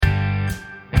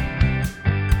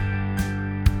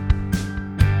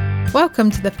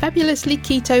Welcome to the Fabulously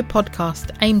Keto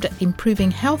podcast, aimed at improving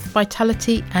health,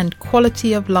 vitality and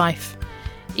quality of life.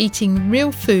 Eating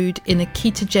real food in a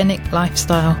ketogenic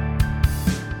lifestyle.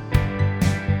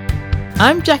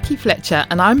 I'm Jackie Fletcher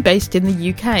and I'm based in the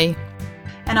UK.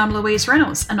 And I'm Louise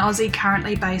Reynolds, an Aussie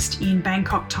currently based in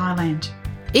Bangkok, Thailand.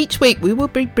 Each week we will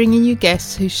be bringing you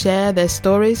guests who share their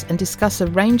stories and discuss a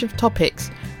range of topics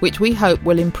which we hope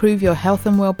will improve your health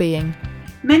and well-being.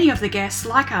 Many of the guests,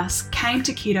 like us, came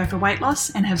to keto for weight loss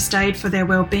and have stayed for their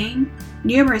well-being,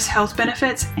 numerous health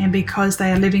benefits, and because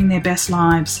they are living their best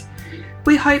lives.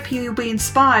 We hope you'll be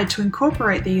inspired to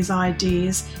incorporate these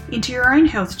ideas into your own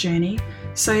health journey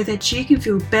so that you can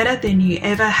feel better than you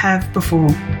ever have before.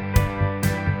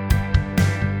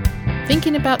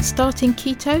 Thinking about starting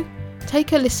keto?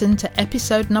 Take a listen to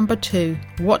episode number 2,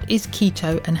 What is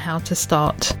Keto and How to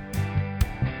Start.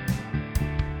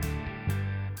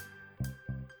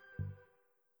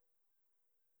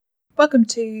 Welcome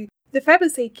to the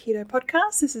Fabulously Keto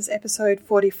podcast. This is episode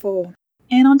 44.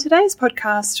 And on today's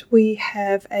podcast, we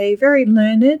have a very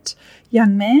learned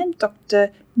young man,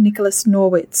 Dr. Nicholas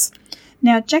Norwitz.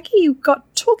 Now, Jackie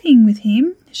got talking with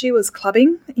him. She was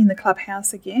clubbing in the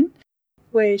clubhouse again,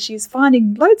 where she's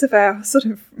finding loads of our sort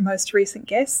of most recent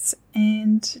guests.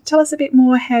 And tell us a bit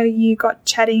more how you got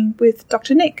chatting with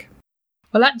Dr. Nick.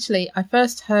 Well, actually, I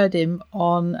first heard him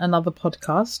on another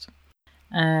podcast.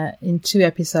 In 2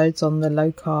 episodes on the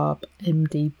Low Carb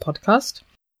MD podcast,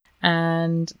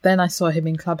 and then I saw him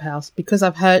in Clubhouse. Because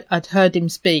I'd heard him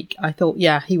speak, I thought,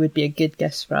 yeah, he would be a good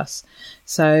guest for us.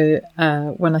 So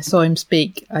when I saw him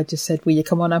speak, I just said, will you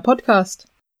come on our podcast?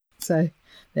 So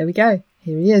there we go.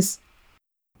 Here he is.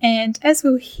 And as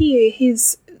we'll hear,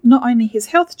 not only his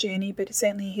health journey, but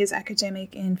certainly his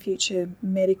academic and future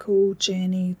medical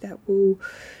journey that will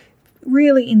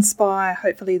really inspire,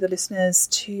 hopefully, the listeners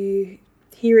to.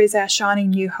 Here is our shining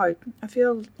new hope. I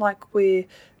feel like we're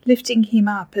lifting him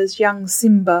up as young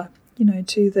Simba, in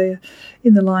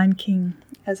the Lion King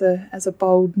as a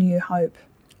bold new hope.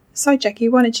 So, Jackie,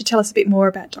 why don't you tell us a bit more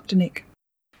about Dr. Nick?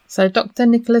 So, Dr.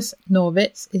 Nicholas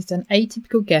Norwitz is an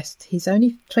atypical guest. He's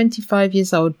only 25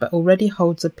 years old, but already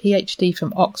holds a PhD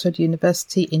from Oxford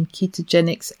University in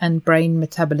ketogenics and brain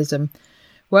metabolism.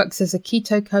 Works as a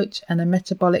keto coach and a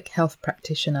metabolic health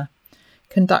practitioner.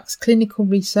 Conducts clinical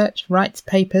research, writes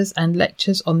papers and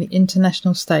lectures on the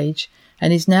international stage,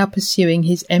 and is now pursuing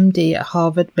his MD at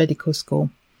Harvard Medical School.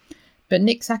 But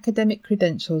Nick's academic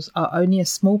credentials are only a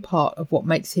small part of what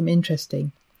makes him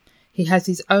interesting. He has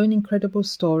his own incredible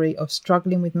story of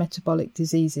struggling with metabolic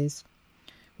diseases.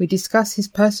 We discuss his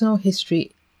personal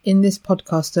history in this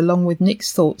podcast along with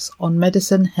Nick's thoughts on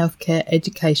medicine, healthcare,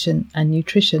 education and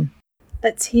nutrition.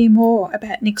 Let's hear more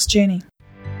about Nick's journey.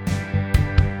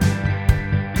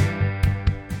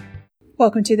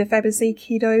 Welcome to the Fabulously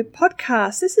Keto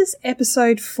podcast. This is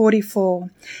episode 44.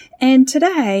 And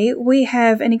today we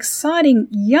have an exciting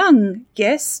young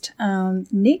guest,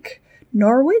 Nick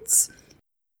Norwitz.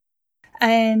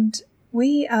 And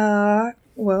we are,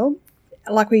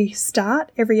 like we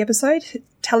start every episode,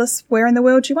 tell us where in the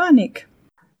world you are, Nick.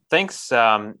 Thanks,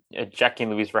 Jackie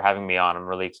and Louise, for having me on. I'm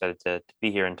really excited to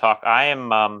be here and talk.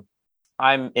 I'm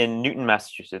in Newton,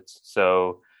 Massachusetts,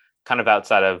 so kind of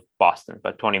outside of Boston,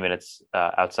 about 20 minutes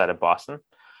outside of Boston.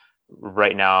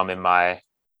 Right now I'm in my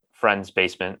friend's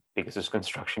basement because there's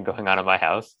construction going on in my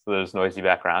house, so there's noisy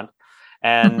background.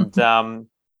 And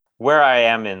where I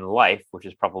am in life, which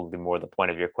is probably more the point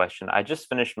of your question, I just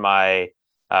finished my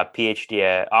PhD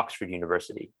at Oxford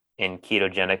University in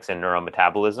ketogenics and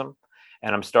neurometabolism,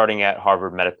 and I'm starting at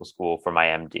Harvard Medical School for my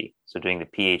MD, so doing the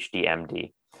PhD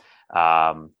MD.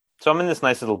 So I'm in this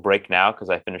nice little break now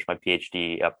because I finished my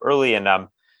PhD up early, and I'm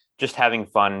just having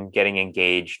fun getting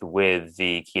engaged with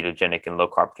the ketogenic and low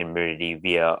carb community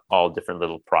via all different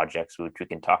little projects, which we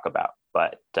can talk about.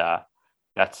 But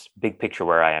that's big picture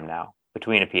where I am now,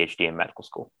 between a PhD and medical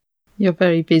school. You're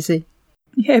very busy.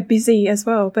 Yeah, busy as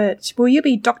well. But will you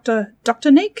be Dr.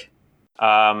 Nick?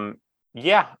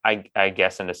 Yeah, I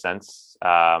guess in a sense.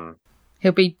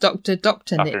 He'll be Dr.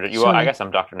 Nick. Well, I guess I'm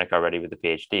Dr. Nick already with the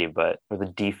PhD, but with the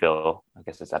DPhil, I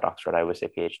guess it's at Oxford. I always say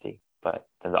PhD, but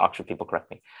then the Oxford people correct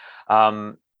me.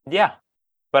 Yeah,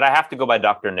 but I have to go by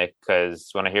Dr. Nick because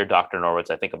when I hear Dr.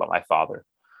 Norwitz, I think about my father.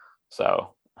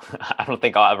 So I don't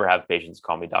think I'll ever have patients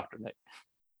call me Dr. Nick.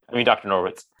 I mean, Dr.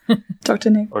 Norwitz. Dr.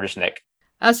 Nick. Or just Nick.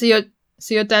 So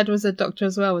your dad was a doctor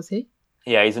as well, was he?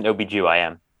 Yeah, he's an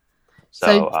OB-GYN.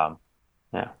 So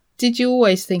yeah. Did you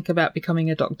always think about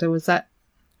becoming a doctor? Was that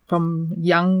from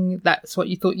young, that's what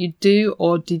you thought you'd do,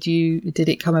 or did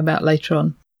it come about later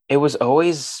on? It was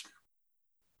always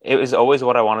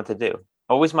what I wanted to do.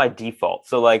 Always my default.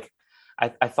 So like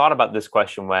I thought about this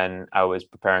question when I was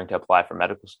preparing to apply for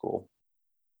medical school,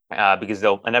 because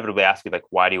they'll inevitably ask you like,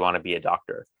 why do you want to be a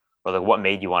doctor? Or like, what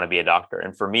made you want to be a doctor?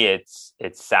 And for me,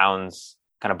 it sounds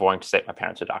kind of boring to say my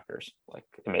parents are doctors. Like,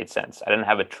 it made sense. I didn't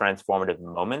have a transformative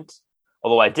moment,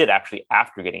 although I did actually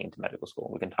after getting into medical school.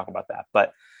 We can talk about that.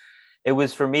 But it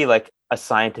was for me like a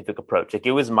scientific approach. Like,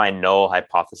 it was my null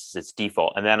hypothesis, its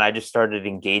default. And then I just started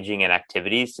engaging in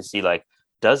activities to see like,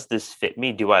 does this fit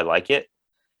me? Do I like it?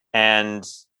 And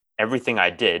everything I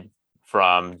did,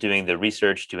 from doing the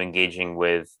research to engaging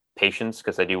with patients,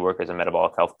 because I do work as a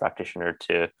metabolic health practitioner,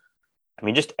 to, I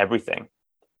mean, just everything,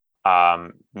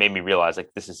 made me realize like,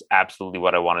 this is absolutely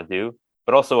what I want to do,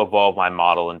 but also evolve my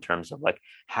model in terms of like,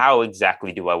 how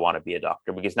exactly do I want to be a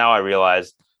doctor? Because now I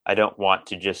realize I don't want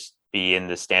to just be in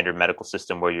the standard medical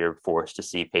system where you're forced to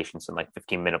see patients in like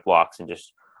 15-minute blocks and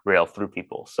just rail through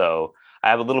people. So I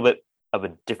have a little bit of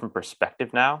a different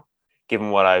perspective now,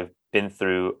 given what I've been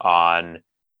through on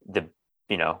the,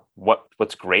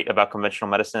 what's great about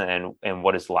conventional medicine and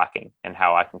what is lacking, and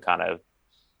how I can kind of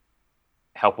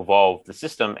help evolve the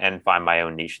system and find my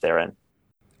own niche therein.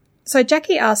 So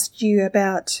Jackie asked you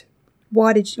about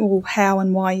how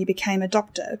and why you became a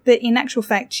doctor, but in actual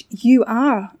fact, you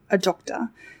are a doctor.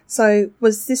 So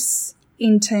was this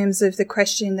in terms of the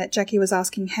question that Jackie was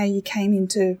asking, how you came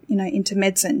into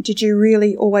medicine? Did you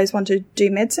really always want to do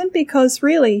medicine? Because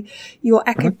really your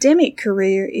academic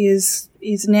career is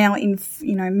now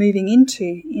moving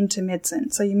into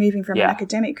medicine. So you're moving from an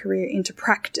academic career into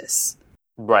practice.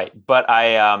 Right. But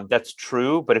that's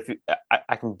true. But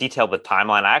I can detail the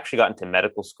timeline. I actually got into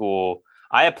medical school.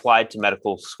 I applied to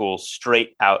medical school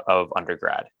straight out of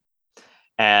undergrad.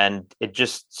 And it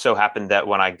just so happened that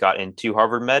when I got into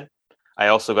Harvard Med, I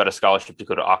also got a scholarship to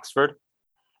go to Oxford.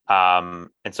 And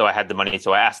so I had the money.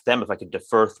 So I asked them if I could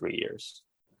defer 3 years.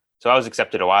 So I was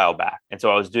accepted a while back. And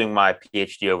so I was doing my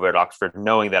PhD over at Oxford,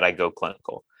 knowing that I'd go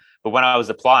clinical. But when I was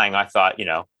applying, I thought,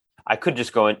 I could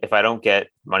just go in. If I don't get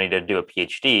money to do a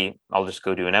PhD, I'll just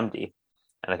go do an MD.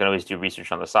 And I can always do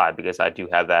research on the side because I do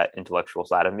have that intellectual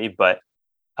side of me. But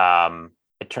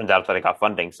it turned out that I got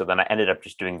funding. So then I ended up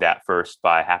just doing that first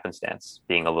by happenstance,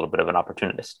 being a little bit of an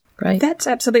opportunist. Right. That's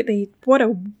absolutely, what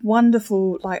a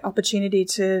wonderful opportunity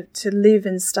to live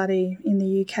and study in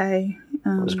the UK.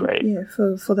 It was great. Yeah,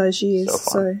 for those years.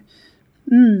 So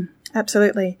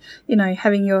absolutely.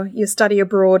 Having your study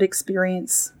abroad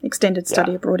experience, extended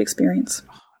study abroad experience.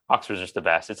 Oxford's just the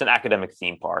best. It's an academic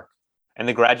theme park. And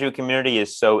the graduate community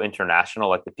is so international.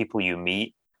 Like, the people you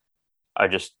meet are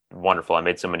just wonderful. I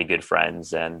made so many good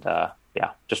friends, and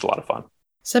just a lot of fun.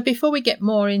 So before we get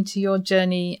more into your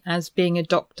journey as being a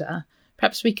doctor,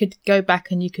 perhaps we could go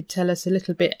back and you could tell us a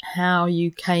little bit how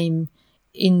you came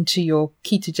into your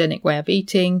ketogenic way of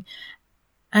eating,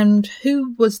 and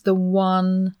who was the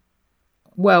one,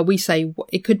 well, we say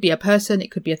it could be a person, it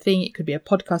could be a thing, it could be a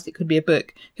podcast, it could be a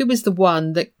book. Who was the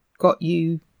one that got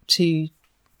you to,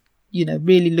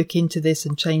 really look into this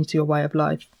and change your way of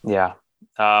life? Yeah.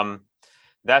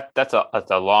 That's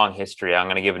a long history. I'm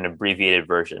going to give an abbreviated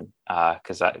version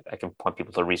because I can point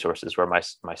people to resources where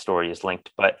my story is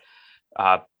linked. But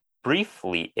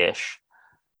briefly-ish,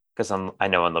 because I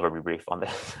know I'll never be brief on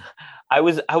this. I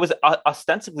was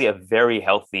ostensibly a very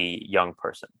healthy young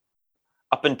person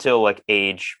up until like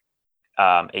age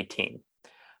 18.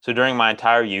 So during my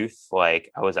entire youth,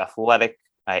 like, I was athletic.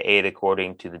 I ate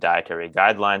according to the dietary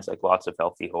guidelines, like lots of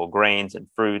healthy whole grains and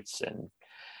fruits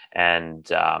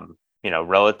and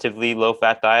relatively low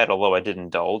fat diet, although I did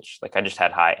indulge. Like, I just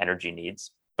had high energy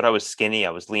needs, but I was skinny.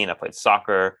 I was lean. I played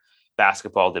soccer,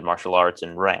 basketball, did martial arts,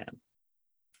 and ran.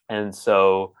 And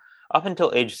so up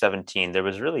until age 17,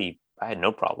 I had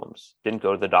no problems. Didn't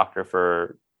go to the doctor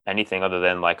for anything other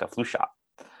than like a flu shot,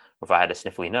 or if I had a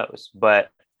sniffly nose.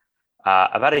 But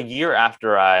about a year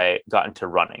after I got into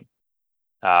running,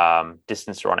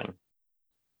 distance running,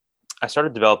 I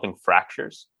started developing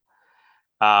fractures.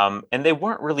 And they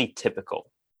weren't really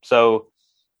typical. So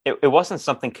it wasn't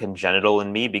something congenital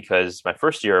in me, because my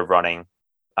first year of running,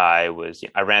 I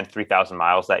ran 3,000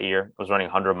 miles that year. I was running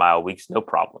 100-mile weeks, no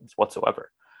problems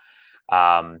whatsoever.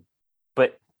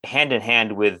 But hand in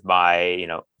hand with my,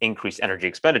 increased energy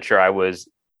expenditure, I was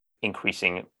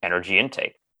increasing energy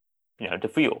intake, to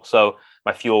fuel. So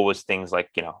my fuel was things like,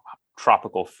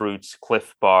 tropical fruits,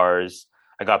 Cliff bars.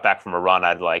 I got back from a run.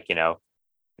 I'd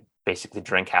basically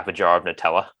drink half a jar of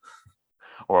Nutella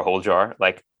or a whole jar.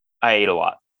 Like, I ate a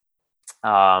lot.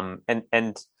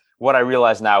 And what I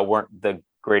realize now weren't the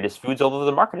greatest foods, although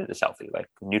they're marketed as healthy, like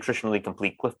nutritionally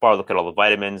complete Cliff bar. Look at all the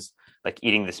vitamins, like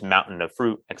eating this mountain of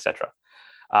fruit, etc.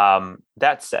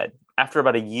 That said, after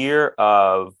about a year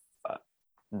of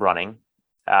running,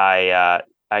 I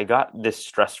got this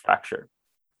stress fracture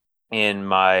in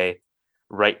my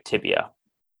right tibia,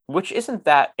 which isn't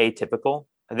that atypical.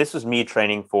 This was me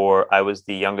training for, I was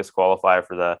the youngest qualifier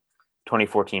for the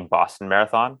 2014 Boston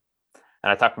Marathon.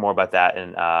 And I talked more about that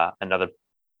in another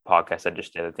podcast I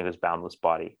just did. I think it was Boundless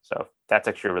Body. So that's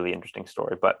actually a really interesting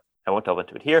story, but I won't delve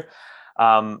into it here.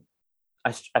 I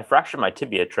fractured my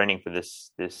tibia training for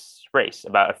this race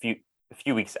about a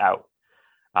few weeks out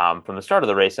from the start of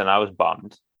the race, and I was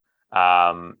bummed.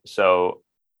 So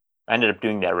I ended up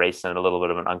doing that race in a little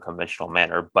bit of an unconventional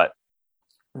manner, but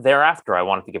thereafter I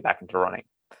wanted to get back into running.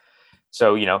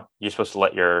 So, you're supposed to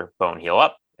let your bone heal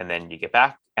up and then you get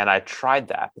back. And I tried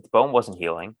that, but the bone wasn't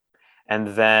healing. And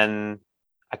then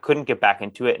I couldn't get back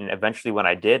into it. And eventually when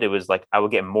I did, it was like I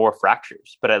would get more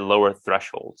fractures, but at lower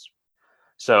thresholds.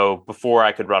 So before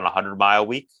I could run 100-mile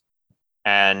week,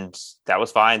 and that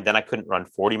was fine. Then I couldn't run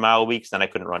 40-mile weeks. Then I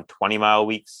couldn't run 20-mile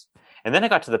weeks. And then I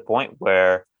got to the point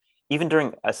where even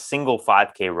during a single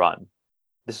 5K run,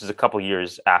 this was a couple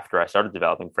years after I started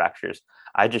developing fractures,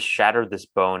 I just shattered this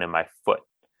bone in my foot,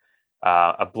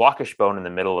 a blockish bone in the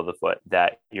middle of the foot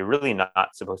that you're really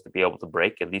not supposed to be able to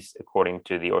break, at least according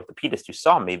to the orthopedist who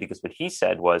saw me, because what he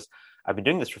said was, I've been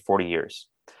doing this for 40 years.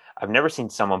 I've never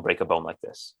seen someone break a bone like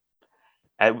this.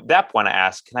 At that point, I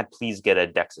asked, can I please get a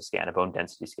DEXA scan, a bone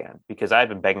density scan? Because I had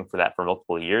been begging for that for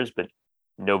multiple years, but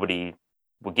nobody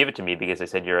would give it to me because they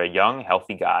said, you're a young,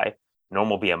 healthy guy,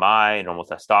 normal BMI, normal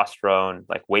testosterone,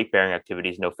 like weight-bearing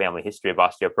activities, no family history of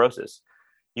osteoporosis.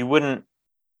 You wouldn't,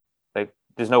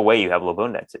 there's no way you have low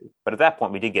bone density. But at that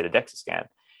point, we did get a DEXA scan,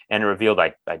 and it revealed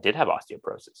I did have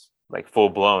osteoporosis, like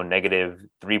full-blown negative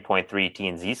 3.3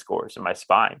 T&Z scores in my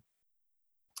spine.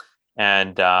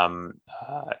 And,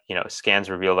 scans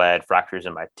revealed I had fractures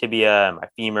in my tibia and my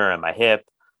femur and my hip,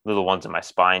 little ones in my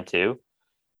spine too.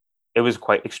 It was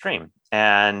quite extreme.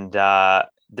 And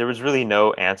there was really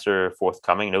no answer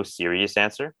forthcoming, no serious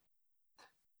answer.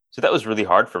 So that was really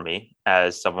hard for me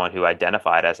as someone who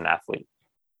identified as an athlete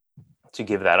to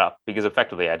give that up, because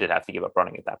effectively I did have to give up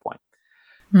running at that point.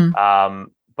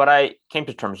 But I came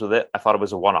to terms with it. I thought it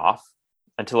was a one-off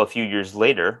until a few years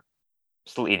later,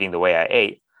 still eating the way I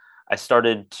ate, I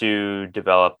started to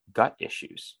develop gut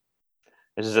issues.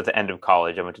 This is at the end of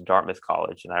college. I went to Dartmouth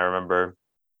College, and I remember,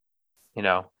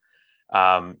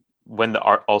 when the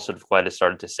ulcerative colitis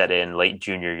started to set in late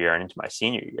junior year and into my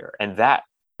senior year. And that,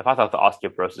 if I thought the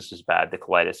osteoporosis was bad, the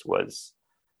colitis was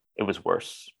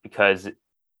worse, because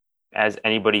as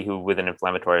anybody who with an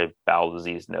inflammatory bowel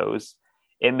disease knows,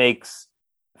 it makes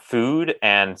food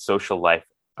and social life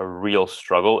a real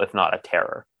struggle, if not a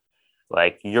terror.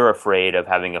 Like, you're afraid of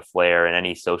having a flare in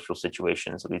any social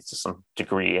situations, at least to some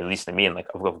degree, at least to me, and like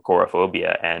of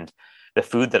agoraphobia. And the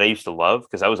food that I used to love,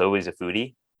 because I was always a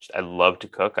foodie, I loved to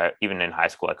cook. Even in high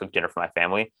school, I cooked dinner for my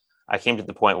family. I came to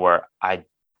the point where I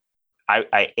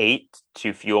ate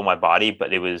to fuel my body,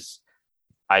 but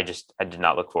I did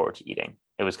not look forward to eating.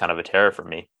 It was kind of a terror for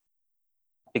me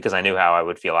because I knew how I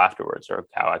would feel afterwards, or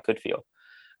how I could feel.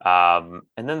 And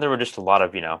then there were just a lot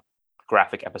of,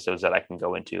 graphic episodes that I can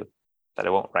go into that I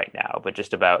won't right now, but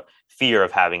just about fear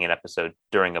of having an episode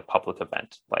during a public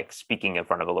event, like speaking in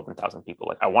front of 11,000 people.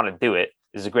 Like, I want to do it.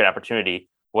 This is a great opportunity.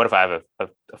 What if I have a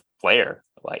flare,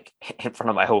 like in front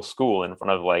of my whole school, in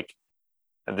front of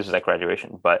and this was at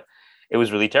graduation, but it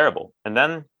was really terrible. And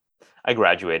then I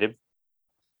graduated.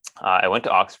 I went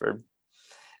to Oxford,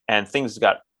 and things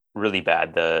got really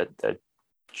bad. The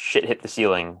shit hit the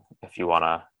ceiling, if you want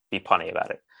to be punny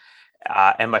about it.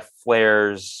 And my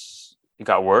flares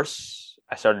got worse.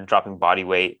 I started dropping body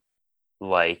weight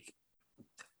like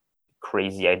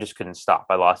crazy. I just couldn't stop.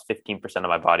 I lost 15% of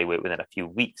my body weight within a few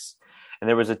weeks. And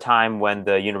there was a time when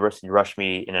the university rushed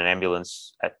me in an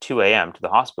ambulance at 2 a.m. to the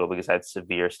hospital because I had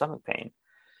severe stomach pain,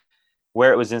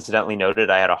 where it was incidentally noted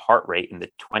I had a heart rate in the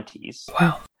 20s.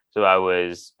 Wow. So I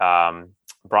was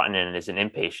brought in as an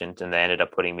inpatient, and they ended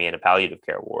up putting me in a palliative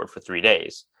care ward for 3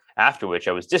 days, after which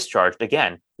I was discharged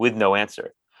again with no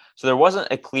answer. So there wasn't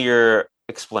a clear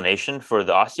explanation for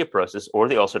the osteoporosis or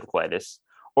the ulcerative colitis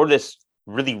or this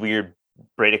really weird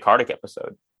bradycardic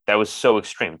episode that was so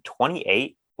extreme.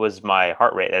 28 was my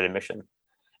heart rate at admission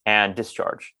and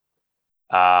discharge.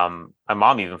 My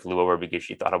mom even flew over because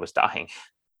she thought I was dying.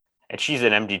 And she's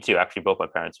an MD too. Actually, both my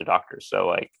parents are doctors.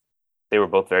 So they were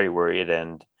both very worried,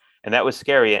 and that was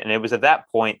scary. And it was at that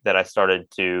point that I started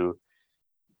to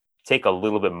take a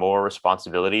little bit more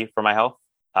responsibility for my health.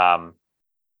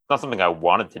 Not something I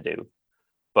wanted to do,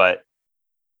 but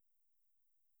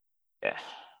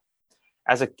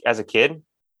as a kid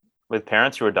with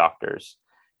parents who are doctors,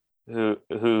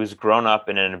 who's grown up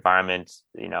in an environment,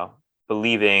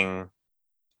 believing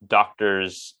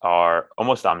doctors are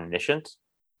almost omniscient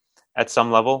at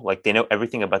some level. Like they know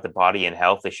everything about the body and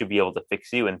health. They should be able to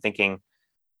fix you, and thinking,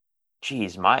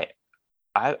 geez,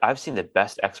 I've seen the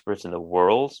best experts in the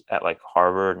world at like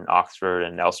Harvard and Oxford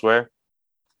and elsewhere,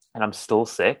 and I'm still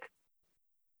sick.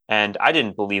 And I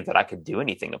didn't believe that I could do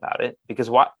anything about it, because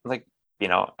what, like,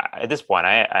 at this point,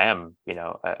 I am,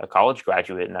 a college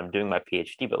graduate and I'm doing my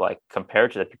PhD, but like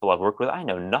compared to the people I've worked with, I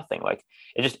know nothing. Like,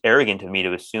 it's just arrogant of me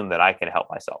to assume that I can help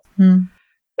myself.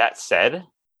 That said,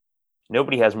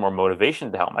 nobody has more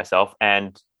motivation to help myself.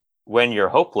 And when you're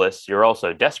hopeless, you're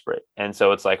also desperate. And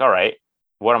so it's like, all right,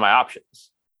 what are my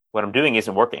options? What I'm doing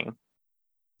isn't working.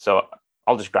 So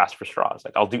I'll just grasp for straws.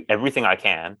 Like, I'll do everything I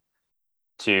can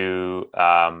to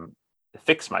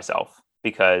fix myself,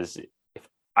 because if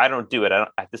I don't do it,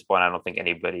 at this point, I don't think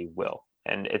anybody will.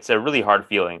 And it's a really hard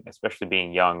feeling, especially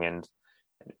being young and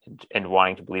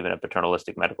wanting to believe in a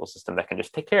paternalistic medical system that can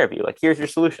just take care of you. Like, here's your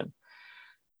solution.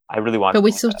 I really want. But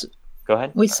go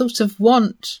ahead. We sort of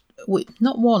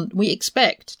we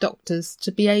expect doctors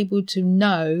to be able to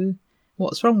know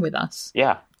what's wrong with us.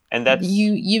 Yeah, and that's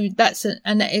that's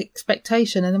an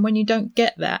expectation, and then when you don't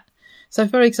get that. So,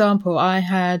 for example, I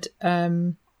had,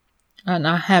 and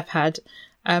I have had,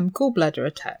 gallbladder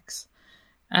attacks.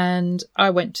 And I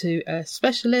went to a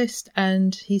specialist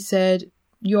and he said,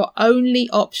 your only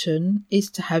option is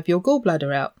to have your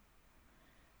gallbladder out.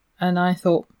 And I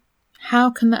thought, how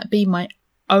can that be my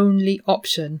only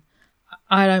option?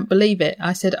 I don't believe it.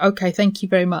 I said, okay, thank you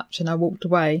very much. And I walked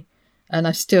away. And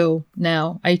I still,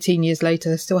 now, 18 years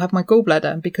later, still have my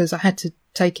gallbladder, because I had to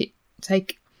take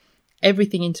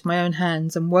everything into my own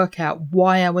hands and work out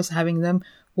why I was having them,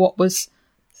 what was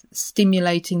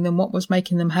stimulating them, what was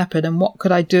making them happen, and what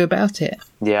could I do about it.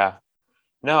 Yeah.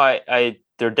 No, I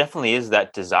there definitely is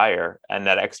that desire and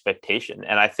that expectation.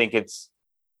 And I think it's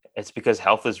because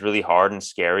health is really hard and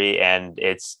scary, and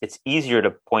it's easier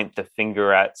to point the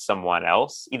finger at someone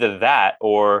else. Either that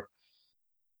or,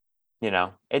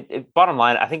 bottom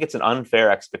line, I think it's an unfair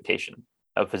expectation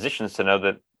of physicians to know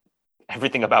that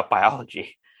everything about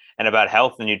biology and about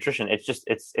health and nutrition,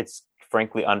 it's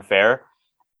frankly unfair.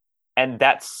 And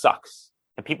that sucks.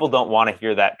 And people don't want to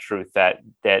hear that truth, that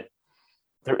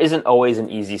there isn't always an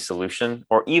easy solution,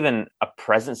 or even a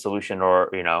present solution,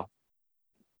 or,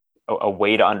 a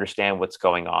way to understand what's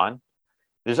going on.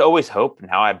 There's always hope, and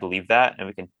how I believe that, and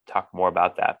we can talk more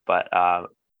about that. But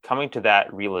coming to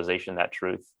that realization, that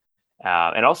truth,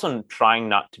 and also trying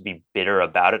not to be bitter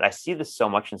about it. I see this so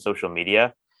much in social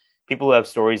media. People who have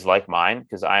stories like mine,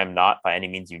 because I am not by any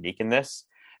means unique in this,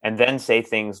 and then say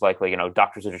things like,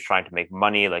 doctors are just trying to make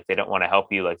money, like they don't want to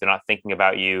help you, like they're not thinking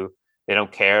about you, they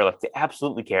don't care. Like, they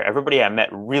absolutely care. Everybody I met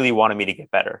really wanted me to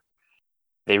get better.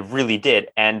 They really did.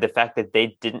 And the fact that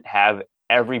they didn't have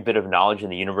every bit of knowledge in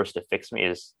the universe to fix me,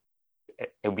 it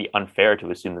would be unfair to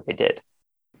assume that they did.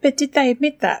 But did they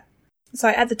admit that? So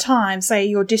at the time, say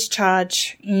your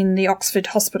discharge in the Oxford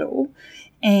hospital,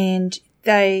 and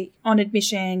on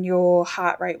admission, your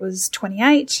heart rate was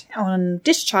 28. On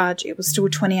discharge, it was still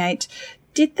 28.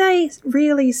 Did they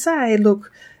really say,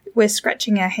 look, we're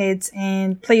scratching our heads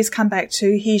and please come back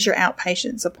to, here's your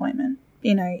outpatient's appointment?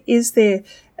 Is there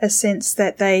a sense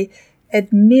that they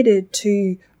admitted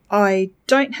to, I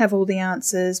don't have all the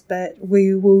answers, but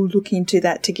we will look into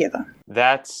that together?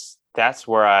 That's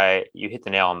where you hit the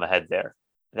nail on the head there.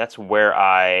 That's where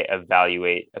I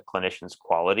evaluate a clinician's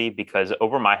quality, because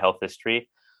over my health history,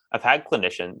 I've had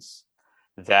clinicians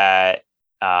that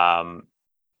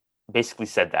basically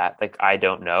said that, like, I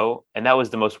don't know. And that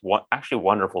was the most actually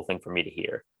wonderful thing for me to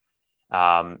hear.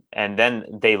 And then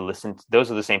they listened.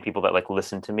 Those are the same people that like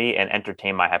listen to me and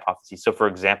entertain my hypotheses. So, for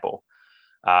example,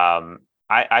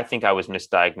 I think I was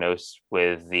misdiagnosed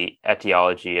with the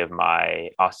etiology of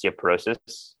my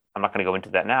osteoporosis. I'm not going to go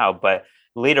into that now, but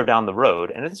later down the road,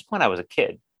 and at this point I was a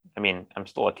kid. I mean, I'm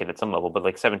still a kid at some level, but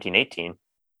like 17, 18,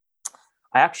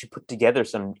 I actually put together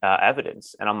some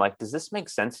evidence, and I'm like, does this make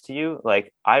sense to you?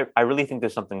 Like, I really think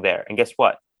there's something there. And guess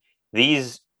what?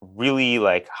 These really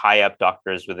like high up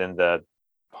doctors within the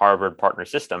Harvard partner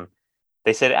system,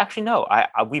 they said, actually, no,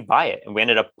 we buy it. And we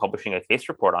ended up publishing a case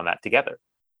report on that together.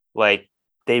 Like,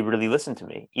 they really listened to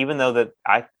me, even though that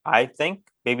I think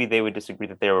maybe they would disagree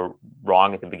that they were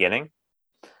wrong at the beginning.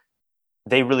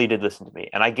 They really did listen to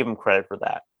me, and I give them credit for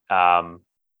that.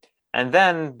 And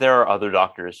then there are other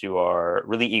doctors who are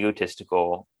really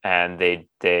egotistical, and they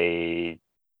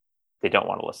don't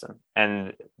want to listen.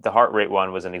 And the heart rate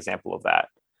one was an example of that.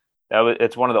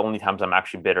 It's one of the only times I'm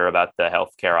actually bitter about the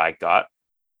healthcare I got.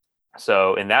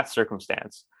 So in that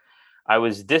circumstance, I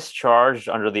was discharged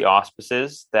under the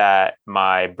auspices that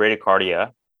my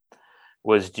bradycardia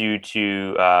was due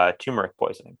to turmeric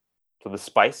poisoning. So the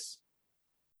spice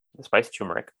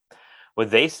turmeric, what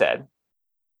they said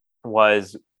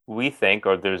was, we think,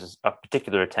 or there's a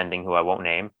particular attending who I won't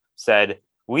name, said,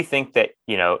 we think that,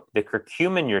 the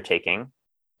curcumin you're taking,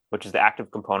 which is the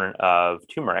active component of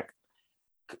turmeric,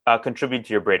 contributed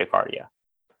to your bradycardia.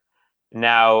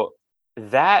 Now,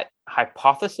 that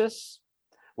hypothesis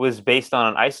was based on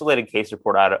an isolated case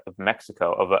report out of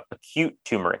Mexico of acute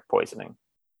turmeric poisoning,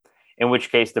 in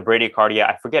which case the bradycardia,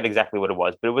 I forget exactly what it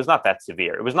was, but it was not that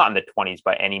severe. It was not in the 20s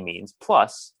by any means.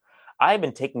 Plus, I have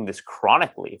been taking this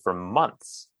chronically for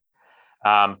months,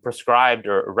 prescribed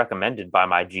or recommended by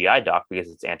my GI doc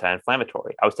because it's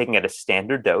anti-inflammatory. I was taking it at a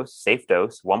standard dose, safe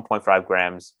dose, 1.5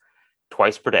 grams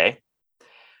twice per day.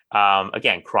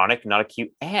 Again, chronic, not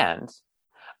acute. And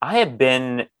I have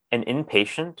been an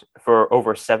inpatient for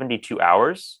over 72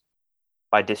 hours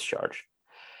by discharge.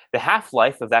 The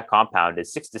half-life of that compound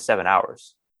is 6 to 7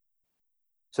 hours.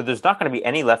 So there's not going to be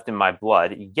any left in my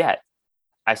blood, yet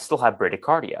I still have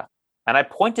bradycardia. And I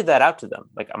pointed that out to them.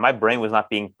 Like, my brain was not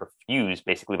being perfused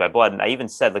basically by blood. And I even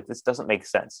said, like, this doesn't make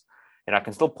sense. And I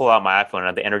can still pull out my iPhone and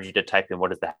have the energy to type in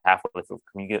what is the half-life of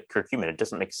curcumin. It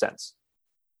doesn't make sense.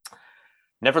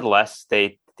 Nevertheless,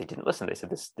 they didn't listen. They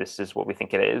said, this is what we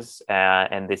think it is.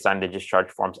 And they signed the discharge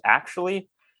forms. Actually,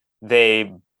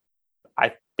 I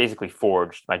basically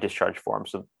forged my discharge form.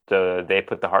 So they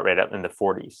put the heart rate up in the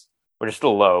 40s, which is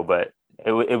still low, but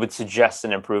it would suggest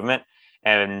an improvement.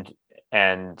 And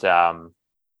my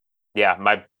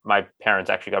parents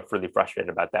actually got really frustrated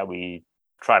about that. We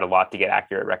tried a lot to get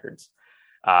accurate records.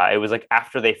 It was like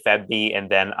after they fed me, and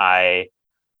then I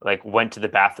went to the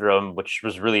bathroom, which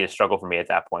was really a struggle for me at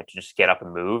that point to just get up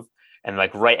and move. And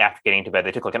right after getting to bed,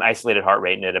 they took an isolated heart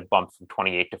rate and it had bumped from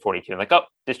 28 to 42. And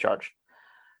discharge.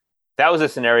 That was a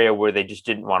scenario where they just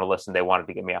didn't want to listen. They wanted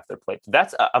to get me off their plate. So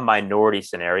that's a minority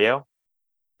scenario,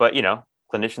 but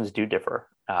clinicians do differ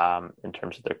in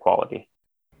terms of their quality.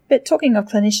 But talking of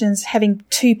clinicians having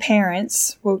two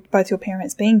parents, well, both your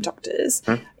parents being doctors,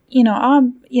 how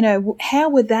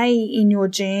were they in your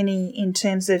journey in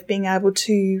terms of being able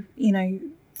to,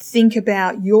 think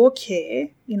about your care?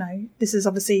 This is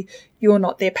obviously, you're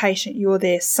not their patient, you're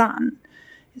their son.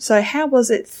 So how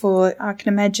was it I can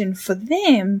imagine for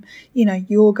them,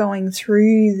 you're going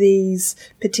through these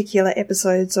particular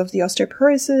episodes of the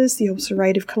osteoporosis, the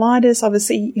ulcerative colitis,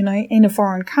 obviously, in a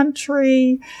foreign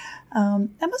country.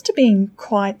 That must have been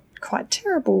quite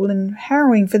terrible and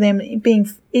harrowing for them, being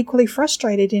equally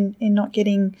frustrated in not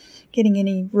getting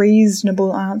any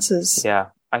reasonable answers.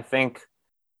 Yeah,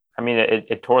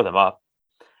 it tore them up.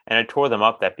 And it tore them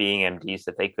up that being MDs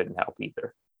that they couldn't help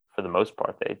either. For the most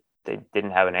part, they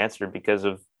didn't have an answer because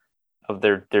of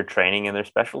their training and their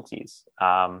specialties.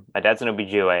 My dad's an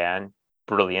OBGYN,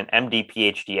 brilliant, MD,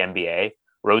 PhD, MBA,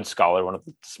 Rhodes Scholar, one of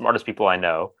the smartest people I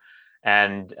know.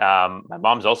 And my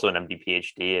mom's also an MD,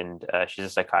 PhD, and she's a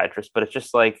psychiatrist. But it's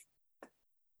just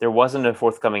there wasn't a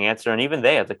forthcoming answer. And even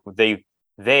they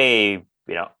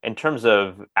in terms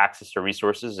of access to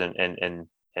resources and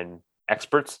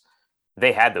experts,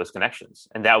 they had those connections.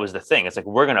 And that was the thing. It's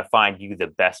we're going to find you the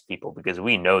best people because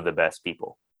we know the best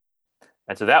people.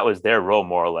 And so that was their role,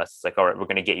 more or less. It's all right, we're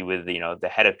going to get you with, the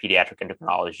head of pediatric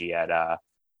endocrinology at,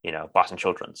 Boston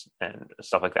Children's and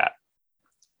stuff like that.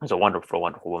 It was a wonderful,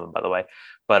 wonderful woman, by the way.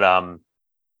 But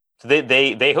so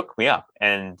they hooked me up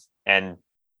and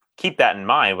keep that in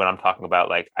mind when I'm talking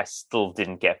about I still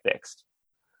didn't get fixed.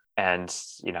 And,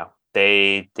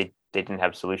 they didn't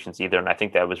have solutions either. And I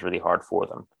think that was really hard for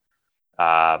them.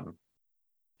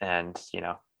 And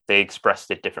they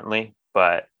expressed it differently,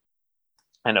 but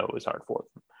I know it was hard for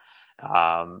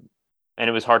them. And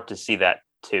it was hard to see that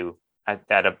too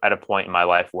at a point in my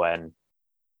life when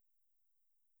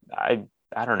I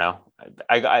don't know,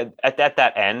 I at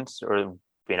that end, or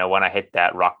when I hit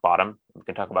that rock bottom. We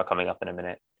can talk about coming up in a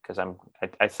minute, because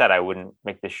I said I wouldn't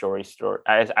make this story.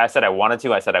 I said I wanted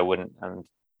to. I said I wouldn't, and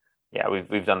yeah,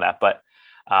 we've done that, but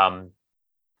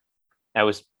I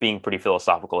was being pretty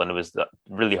philosophical, and it was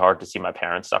really hard to see my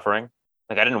parents suffering.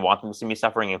 I didn't want them to see me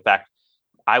suffering. In fact,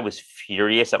 I was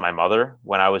furious at my mother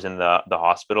when I was in the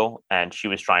hospital and she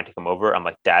was trying to come over. I'm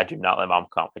like, Dad, do not let Mom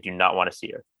come. I do not want to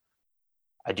see her.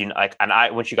 I do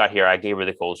not when she got here, I gave her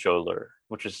the cold shoulder,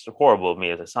 which is horrible of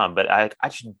me as a son, but I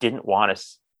just didn't want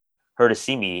her to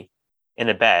see me in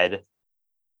a bed,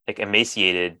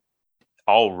 emaciated,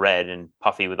 all red and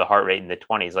puffy with a heart rate in the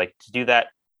 20s. To do that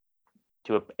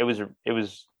it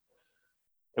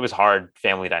was hard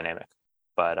family dynamic,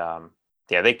 but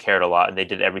they cared a lot and they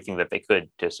did everything that they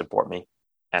could to support me,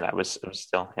 and it was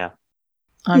still.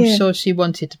 I'm sure she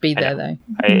wanted to be there though,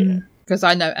 because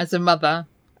I know as a mother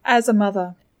As a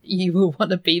mother, you will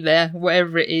want to be there,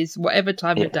 wherever it is, whatever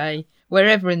time of day,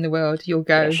 wherever in the world you'll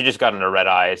go. Yeah, she just got in a red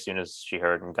eye as soon as she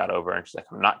heard and got over, and she's like,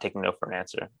 "I'm not taking no for an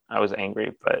answer." I was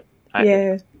angry, but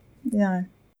you'll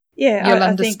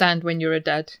understand when you're a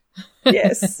dad.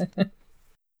 Yes.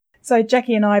 So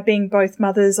Jackie and I, being both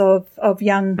mothers of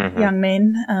young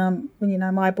men,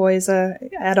 my boys are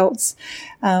adults,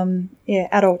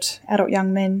 adult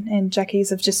young men, and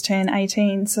Jackie's have just turned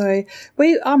 18. So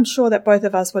I'm sure that both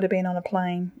of us would have been on a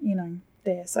plane,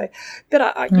 there. So,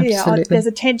 but there's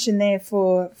a tension there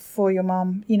for your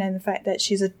mum, the fact that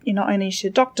she's not only is she a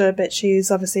doctor, but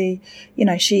she's obviously,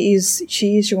 she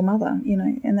is your mother,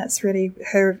 and that's really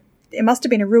her. It must have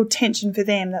been a real tension for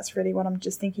them. That's really what I'm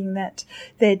just thinking, that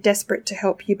they're desperate to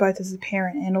help you both as a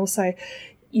parent. And also,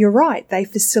 you're right, they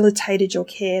facilitated your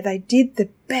care. They did the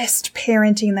best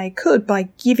parenting they could by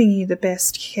giving you the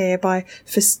best care, by,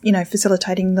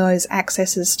 facilitating those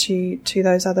accesses to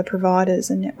those other providers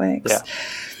and networks. Yeah.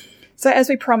 So as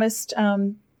we promised,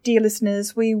 dear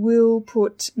listeners, we will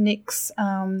put Nick's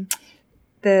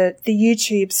the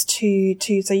YouTubes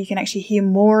to so you can actually hear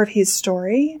more of his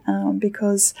story,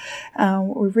 because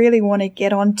we really want to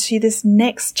get on to this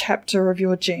next chapter of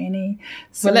your journey.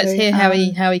 So, well, let's hear how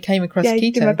he came across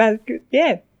keto.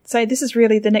 So this is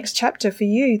really the next chapter for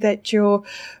you, that you're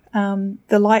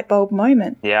the light bulb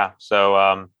moment. Yeah.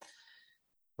 So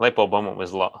light bulb moment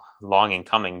was long in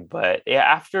coming, but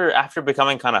after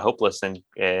becoming kind of hopeless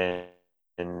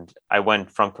and I went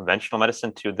from conventional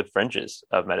medicine to the fringes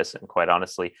of medicine, quite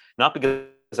honestly, not because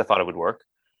I thought it would work,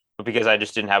 but because I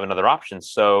just didn't have another option.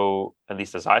 So, at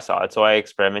least as I saw it, so I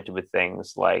experimented with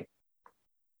things like,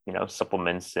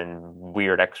 supplements and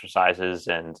weird exercises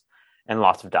and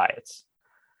lots of diets.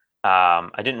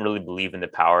 I didn't really believe in the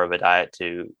power of a diet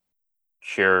to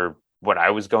cure what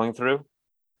I was going through,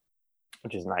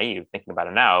 which is naive thinking about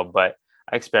it now, but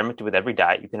I experimented with every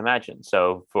diet you can imagine.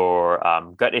 So for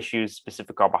gut issues,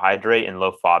 specific carbohydrate and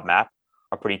low FODMAP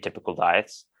are pretty typical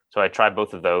diets. So I tried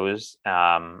both of those.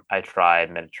 I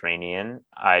tried Mediterranean.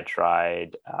 I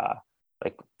tried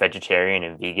vegetarian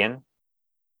and vegan,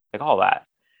 like all that.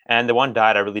 And the one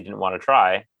diet I really didn't want to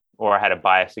try, or I had a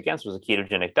bias against, was a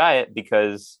ketogenic diet,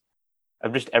 because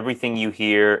of just everything you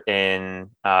hear in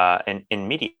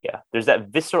media. There's that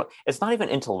visceral. It's not even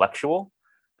intellectual.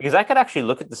 Because I could actually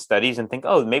look at the studies and think,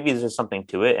 oh, maybe there's something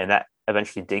to it. And that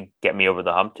eventually did get me over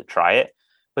the hump to try it.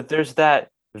 But there's that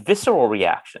visceral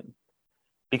reaction,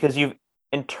 because you've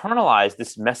internalized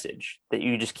this message that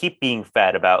you just keep being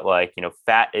fed about,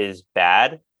 fat is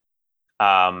bad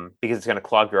because it's going to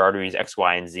clog your arteries, X,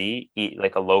 Y, and Z. Eat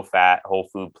like a low fat, whole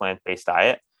food, plant-based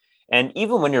diet. And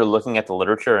even when you're looking at the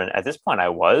literature, and at this point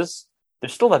there's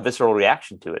still that visceral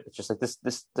reaction to it. It's just like,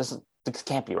 this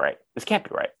can't be right. This can't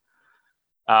be right.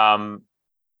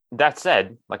 That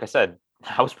said, like I said,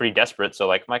 I was pretty desperate. So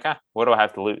what do I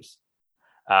have to lose?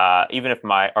 Even if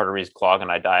my arteries clog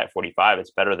and I die at 45,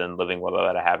 it's better than living with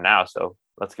what I have now. So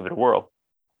let's give it a whirl.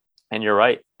 And you're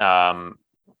right,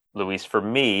 Louise, for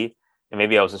me, and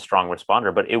maybe I was a strong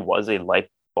responder, but it was a light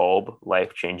bulb,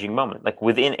 life-changing moment. Like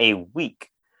within a week,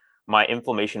 my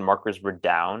inflammation markers were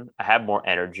down. I had more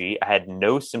energy. I had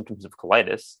no symptoms of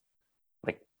colitis,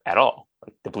 at all.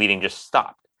 The bleeding just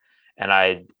stopped. And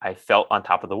I felt on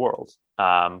top of the world,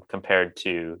 compared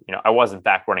to, I wasn't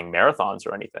back running marathons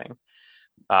or anything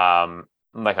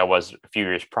like I was a few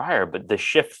years prior. But the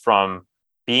shift from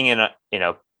being in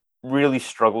really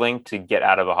struggling to get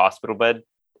out of a hospital bed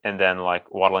and then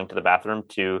waddling to the bathroom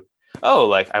to,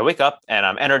 I wake up and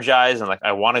I'm energized and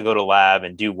I want to go to lab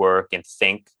and do work and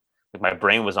think. My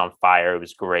brain was on fire. It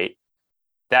was great.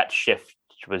 That shift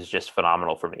was just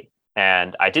phenomenal for me.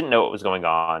 And I didn't know what was going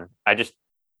on. I just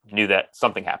knew that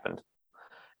something happened.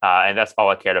 And that's all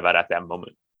I cared about at that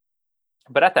moment.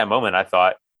 But at that moment, I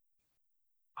thought,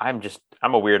 I'm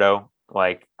a weirdo.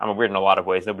 I'm a weird in a lot of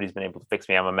ways. Nobody's been able to fix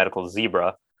me. I'm a medical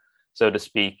zebra, so to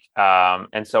speak.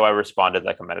 And so I responded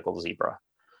like a medical zebra.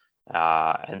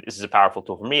 And this is a powerful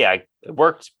tool for me. It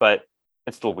worked, but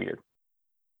it's still weird.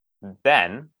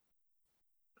 Then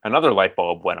another light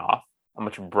bulb went off, a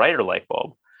much brighter light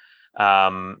bulb.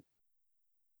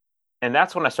 And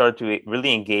that's when I started to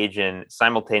really engage in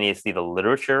simultaneously the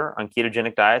literature on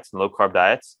ketogenic diets and low-carb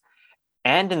diets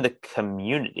and in the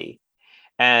community.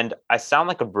 And I sound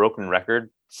like a broken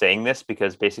record saying this,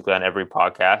 because basically on every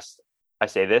podcast I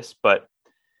say this, but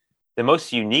the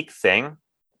most unique thing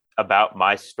about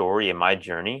my story and my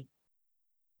journey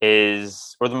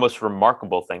or the most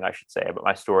remarkable thing I should say about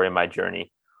my story and my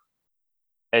journey,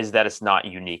 is that it's not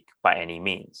unique by any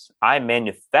means. I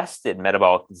manifested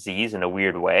metabolic disease in a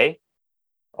weird way,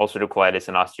 ulcerative colitis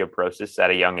and osteoporosis,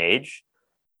 at a young age.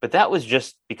 But that was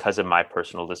just because of my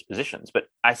personal dispositions. But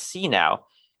I see now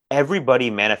everybody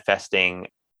manifesting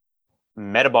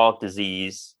metabolic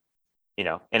disease,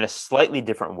 in a slightly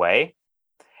different way,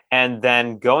 and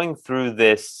then going through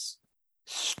this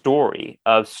story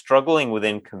of struggling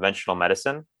within conventional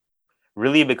medicine,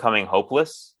 really becoming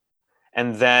hopeless,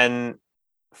 and then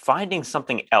finding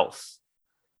something else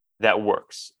that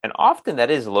works. And often that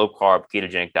is low carb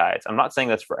ketogenic diets. I'm not saying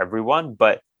that's for everyone,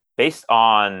 but based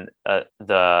on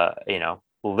the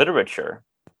literature,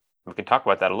 we can talk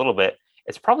about that a little bit.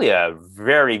 It's probably a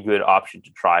very good option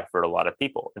to try for a lot of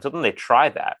people. And so then they try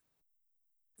that,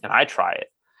 and I try it,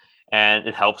 and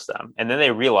it helps them. And then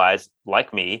they realize,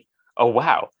 like me, oh,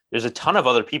 wow, there's a ton of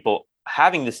other people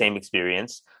having the same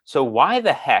experience. So why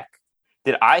the heck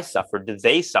did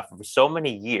they suffer for so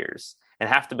many years and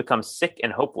have to become sick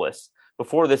and hopeless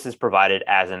before this is provided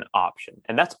as an option?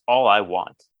 And that's all I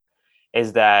want,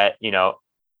 is that,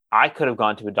 I could have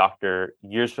gone to a doctor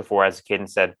years before as a kid and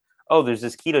said, oh, there's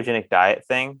this ketogenic diet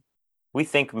thing. We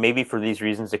think maybe for these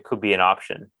reasons it could be an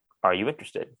option. Are you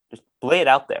interested? Just lay it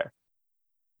out there.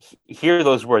 Hear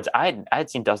those words. I had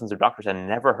seen dozens of doctors and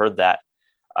never heard that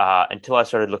until I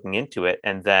started looking into it.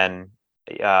 And then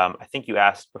I think you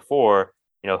asked before,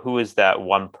 who is that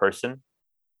one person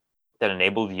that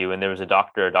enabled you? And there was a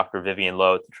doctor, Dr. Vivian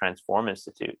Lowe at the Transform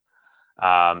Institute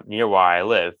near where I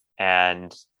live.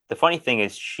 And the funny thing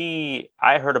is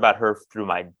I heard about her through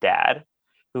my dad,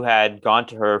 who had gone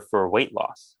to her for weight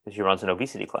loss because she runs an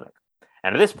obesity clinic.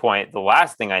 And at this point, the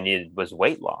last thing I needed was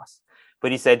weight loss.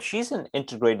 But he said, she's an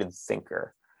integrated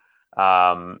thinker.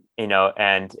 And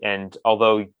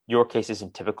although your case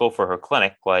isn't typical for her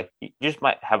clinic, like, you just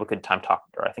might have a good time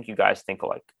talking to her. I think you guys think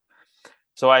alike.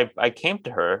 So I came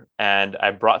to her and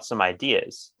I brought some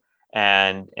ideas,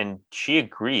 and she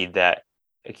agreed that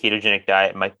a ketogenic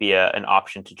diet might be an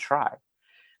option to try.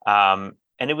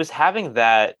 And it was having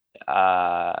that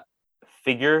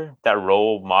figure, that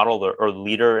role model or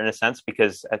leader in a sense,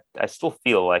 because I still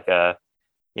feel like a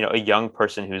young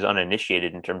person who's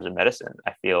uninitiated in terms of medicine.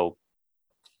 I feel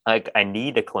like I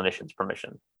need a clinician's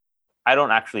permission. I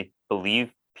don't actually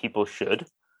believe people should.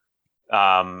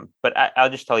 But I'll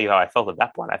just tell you how I felt at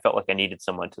that point. I felt like I needed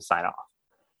someone to sign off.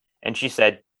 And she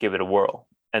said, give it a whirl.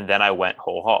 And then I went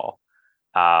whole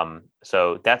hog.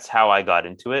 So that's how I got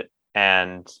into it.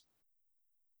 And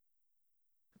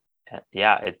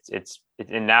yeah,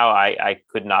 and now I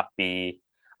could not be,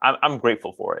 I'm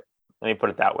grateful for it. Let me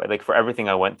put it that way, like, for everything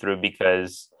I went through,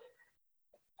 because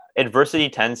adversity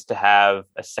tends to have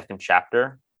a second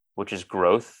chapter, which is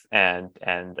growth and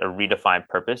a redefined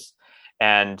purpose.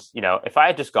 And, if I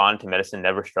had just gone to medicine,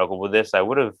 never struggled with this, I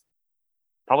would have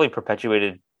probably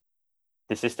perpetuated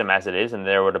the system as it is. And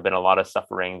there would have been a lot of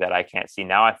suffering that I can't see.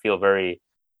 Now I feel very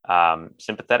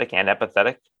sympathetic and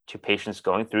empathetic to patients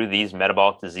going through these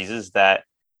metabolic diseases that,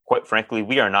 quite frankly,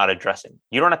 we are not addressing.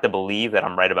 You don't have to believe that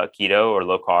I'm right about keto or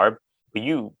low carb, but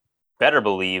you better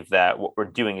believe that what we're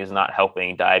doing is not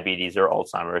helping diabetes or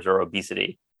Alzheimer's or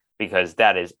obesity, because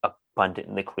that is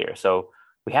abundantly clear. So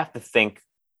we have to think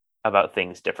about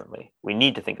things differently. We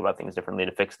need to think about things differently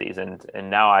to fix these. And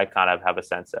now I kind of have a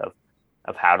sense of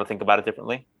how to think about it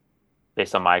differently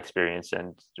based on my experience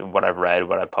and what I've read,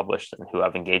 what I've published, and who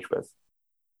I've engaged with.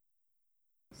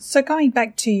 So going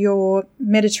back to your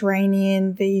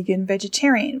Mediterranean, vegan,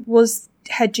 vegetarian,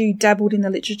 had you dabbled in the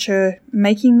literature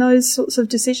making those sorts of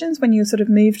decisions when you sort of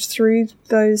moved through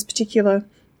those particular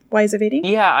ways of eating?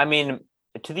 Yeah, I mean,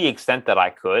 to the extent that I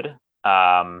could.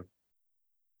 And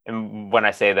when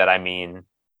I say that, I mean,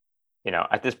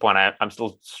 at this point, I'm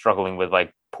still struggling with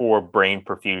like poor brain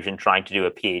perfusion, trying to do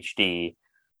a PhD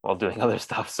while doing other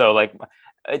stuff. So like,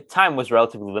 time was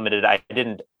relatively limited. I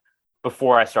didn't,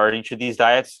 before I started each of these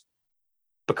diets,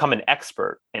 become an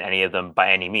expert in any of them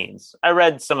by any means. I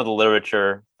read some of the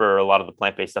literature for a lot of the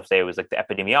plant-based stuff, say it was like the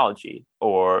epidemiology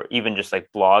or even just like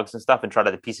blogs and stuff, and try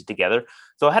to piece it together.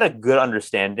 So I had a good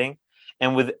understanding.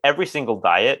 And with every single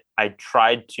diet, I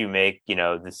tried to make,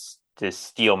 this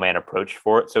steel man approach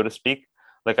for it, so to speak.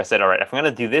 Like I said, all right, if I'm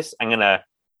going to do this, I'm going to,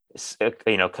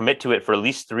 commit to it for at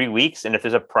least 3 weeks. And if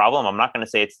there's a problem, I'm not going to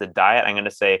say it's the diet. I'm going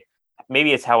to say,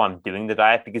 maybe it's how I'm doing the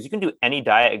diet, because you can do any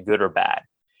diet, good or bad.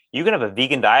 You can have a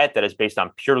vegan diet that is based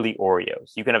on purely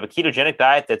Oreos. You can have a ketogenic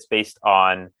diet that's based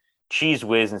on Cheese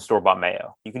Whiz and store-bought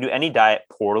mayo. You can do any diet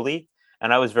poorly.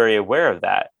 And I was very aware of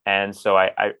that. And so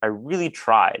I really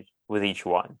tried with each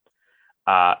one.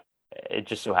 It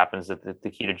just so happens that the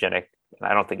ketogenic, and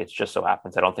I don't think it's just so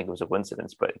happens, I don't think it was a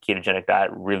coincidence, but a ketogenic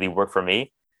diet really worked for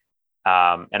me.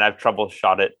 And I've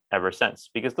troubleshot it ever since,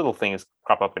 because little things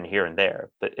crop up in here and there,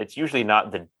 but it's usually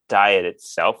not the diet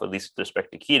itself, at least with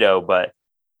respect to keto, but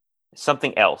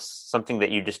something else, something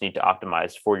that you just need to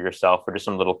optimize for yourself, or just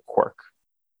some little quirk.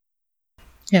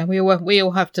 Yeah, we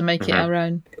all have to make it our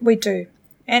own. We do.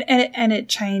 And it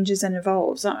changes and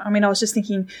evolves. I mean, I was just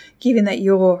thinking, given that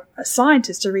you're a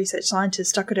scientist, a research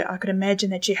scientist, I could imagine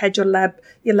that you had your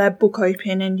lab book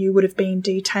open and you would have been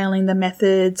detailing the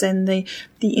methods and the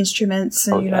instruments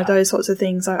and you know, those sorts of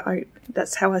things. I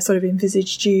that's how I sort of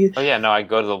envisaged you. Oh yeah, no, I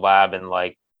go to the lab and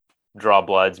like draw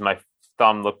bloods. My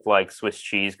thumb looked like Swiss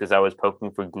cheese because I was poking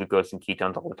for glucose and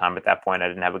ketones all the time. At that point, I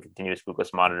didn't have a continuous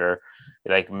glucose monitor.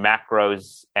 Like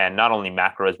macros, and not only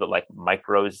macros, but like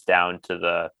micros down to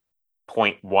the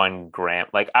 0.1 gram.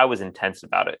 Like I was intense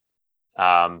about it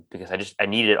because I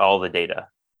needed all the data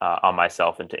on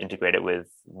myself and to integrate it with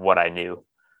what I knew.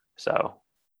 So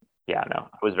yeah, no,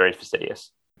 I was very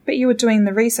fastidious. But you were doing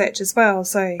the research as well,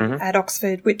 so at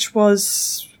Oxford, which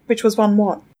was on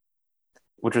what?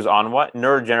 Which was on what?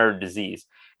 Neurodegenerative disease.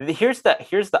 Here's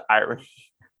the irony.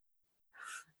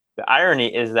 The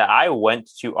irony is that I went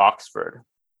to Oxford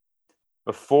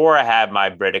before I had my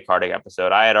bradycardic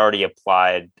episode. I had already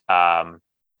applied, knowing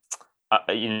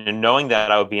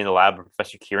that I would be in the lab of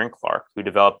Professor Kieran Clark, who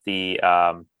developed the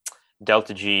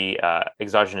delta G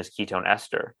exogenous ketone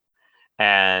ester.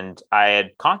 And I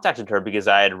had contacted her because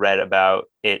I had read about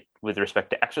it with respect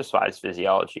to exercise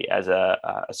physiology as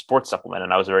a sports supplement.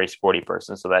 And I was a very sporty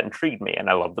person, so that intrigued me. And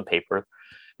I loved the paper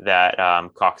that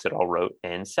Cox et al. Wrote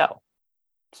in Cell.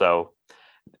 So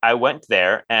I went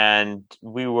there and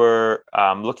we were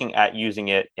looking at using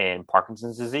it in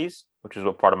Parkinson's disease, which is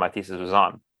what part of my thesis was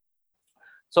on.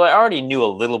 So I already knew a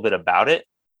little bit about it.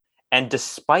 And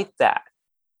despite that,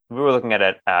 we were looking at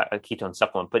a ketone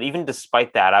supplement, but even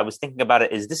despite that, I was thinking about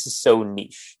it as this is so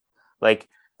niche. Like,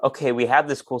 okay, we have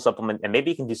this cool supplement and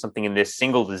maybe you can do something in this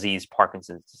single disease,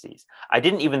 Parkinson's disease. I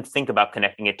didn't even think about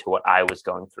connecting it to what I was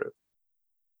going through,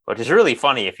 which is really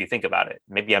funny if you think about it.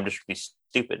 Maybe I'm just really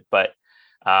stupid, but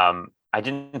I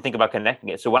didn't think about connecting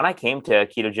it. So when I came to a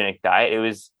ketogenic diet, it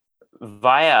was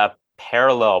via a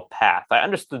parallel path. I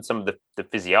understood some of the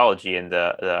physiology and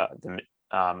the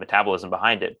metabolism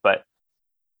behind it, but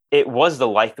it was the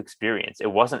life experience.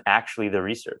 It wasn't actually the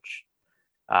research.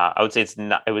 I would say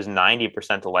it was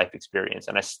 90% the life experience.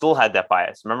 And I still had that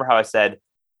bias. Remember how I said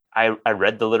I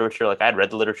read the literature, like I had read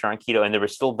the literature on keto, and there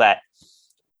was still that,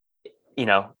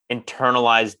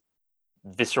 internalized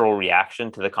visceral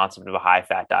reaction to the concept of a high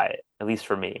fat diet, at least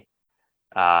for me.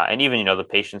 And even, the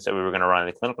patients that we were going to run in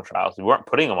the clinical trials, we weren't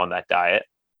putting them on that diet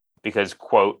because,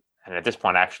 quote, and at this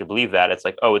point, I actually believe that it's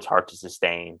like, oh, it's hard to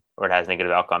sustain or it has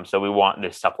negative outcomes. So we want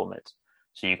this supplement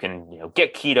so you can,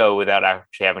 get keto without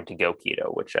actually having to go keto,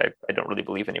 which I don't really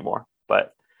believe anymore.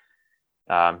 But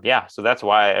so that's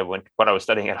why I went what I was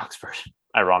studying at Oxford,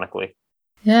 ironically.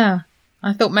 Yeah,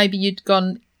 I thought maybe you'd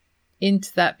gone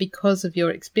into that because of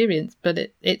your experience, but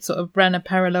it sort of ran a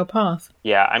parallel path.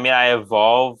 Yeah, I mean, I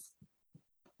evolved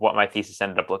what my thesis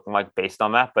ended up looking like based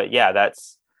on that. But yeah,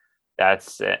 that's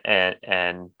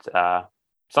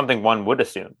something one would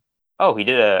assume. Oh, he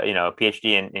did a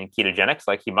PhD in ketogenics,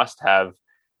 like he must have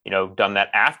done that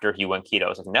after he went keto. I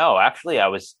was like, no, actually,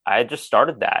 I had just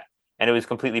started that, and it was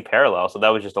completely parallel. So that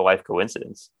was just a life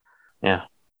coincidence. Yeah,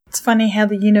 it's funny how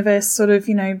the universe sort of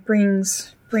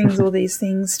brings all these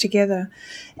things together.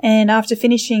 And after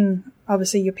finishing,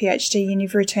 obviously, your PhD, and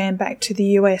you've returned back to the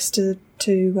US to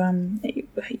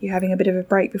you're having a bit of a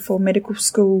break before medical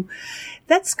school.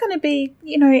 That's going to be,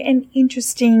 an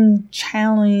interesting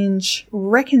challenge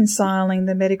reconciling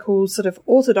the medical sort of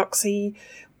orthodoxy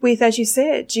with, as you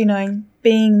said,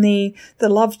 being the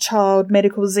love child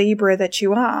medical zebra that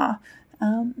you are.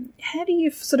 How do you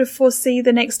sort of foresee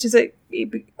the next, is it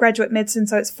graduate medicine?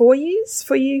 So it's 4 years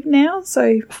for you now?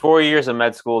 So 4 years of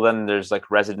med school, then there's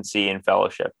like residency and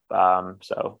fellowship.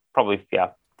 So probably,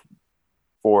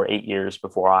 8 years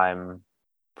before I'm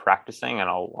practicing, and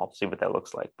I'll see what that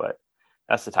looks like. But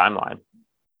that's the timeline.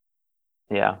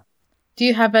 Yeah. Do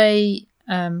you have an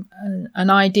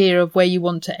idea of where you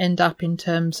want to end up in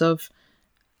terms of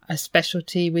a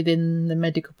specialty within the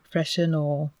medical profession,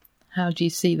 or how do you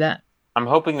see that? I'm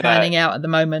hoping planning out at the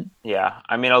moment. Yeah,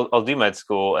 I mean, I'll do med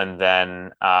school and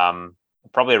then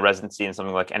probably a residency in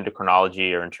something like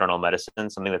endocrinology or internal medicine,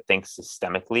 something that thinks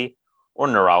systemically, or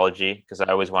neurology, because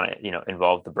I always want to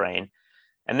involve the brain.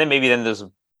 And then maybe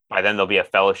by then there'll be a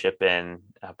fellowship in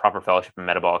proper fellowship in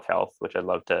metabolic health, which I'd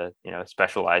love to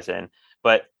specialize in.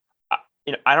 But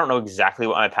I don't know exactly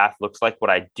what my path looks like. What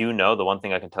I do know, the one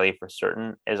thing I can tell you for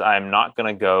certain, is I'm not going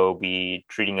to go be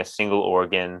treating a single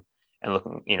organ and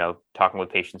looking, talking with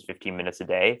patients 15 minutes a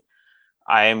day.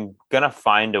 I am going to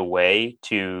find a way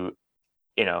to,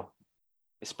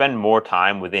 spend more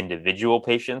time with individual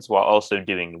patients while also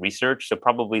doing research. So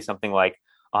probably something like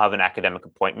I'll have an academic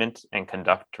appointment and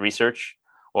conduct research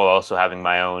while also having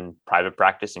my own private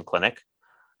practice and clinic.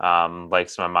 Like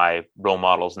some of my role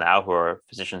models now who are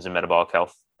physicians in metabolic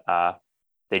health,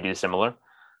 they do similar.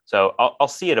 So I'll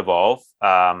see it evolve.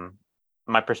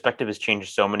 My perspective has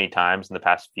changed so many times in the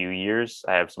past few years.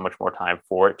 I have so much more time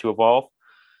for it to evolve,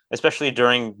 especially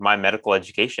during my medical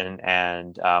education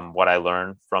and what I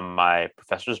learned from my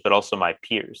professors, but also my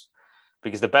peers.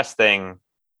 Because the best thing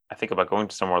I think about going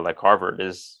to somewhere like Harvard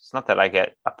is it's not that I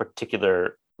get a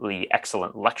particularly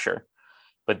excellent lecture,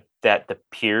 but that the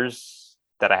peers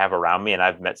that I have around me, and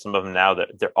I've met some of them now,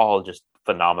 that they're all just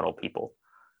phenomenal people.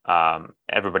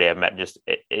 Everybody I've met just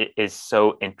it is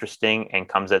so interesting and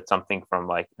comes at something from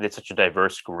like it's such a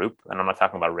diverse group, and I'm not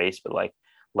talking about race, but like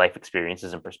life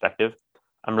experiences and perspective.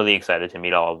 I'm really excited to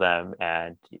meet all of them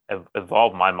and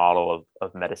evolve my model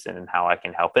of medicine and how I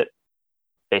can help it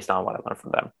based on what I learned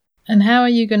from them. And how are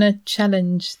you going to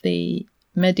challenge the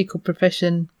medical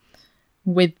profession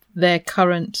with their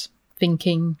current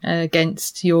thinking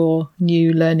against your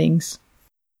new learnings?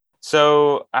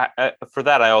 So for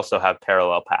that, I also have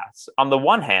parallel paths. On the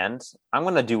one hand, I'm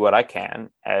going to do what I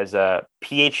can as a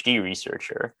PhD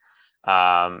researcher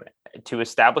to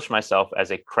establish myself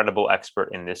as a credible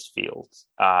expert in this field.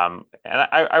 And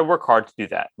I work hard to do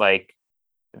that. Like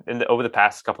over the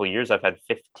past couple of years, I've had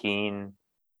 15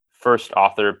 first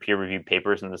author peer-reviewed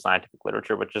papers in the scientific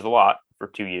literature, which is a lot for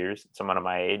 2 years, someone of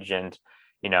my age. And,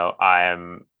 I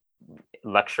am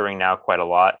lecturing now quite a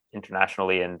lot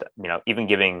internationally and, even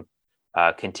giving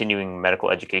continuing medical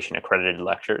education accredited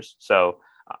lectures. So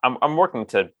I'm working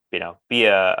to, be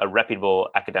a reputable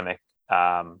academic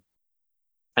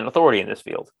and authority in this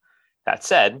field. That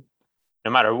said,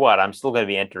 no matter what, I'm still going to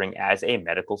be entering as a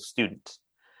medical student.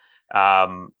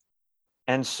 And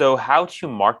so how to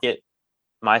market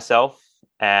myself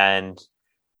and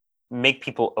make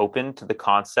people open to the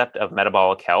concept of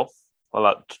metabolic health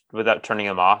without turning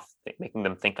them off, making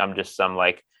them think I'm just some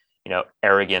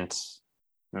arrogant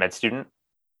med student.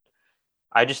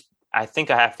 I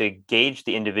think I have to gauge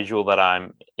the individual that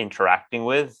I'm interacting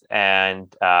with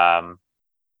and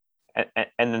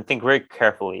then think very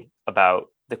carefully about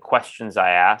the questions I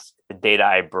ask, the data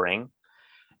I bring,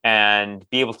 and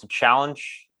be able to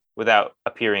challenge without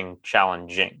appearing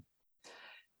challenging.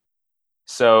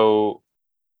 So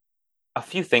a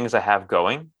few things I have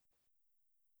going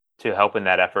to help in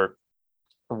that effort.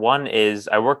 One is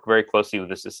I work very closely with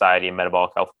the Society of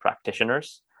Metabolic Health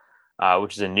Practitioners,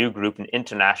 which is a new group, an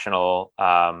international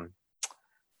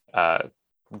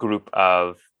group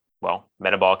of,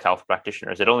 metabolic health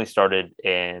practitioners. It only started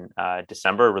in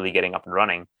December, really getting up and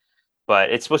running.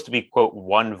 But it's supposed to be, quote,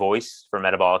 one voice for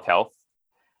metabolic health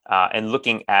and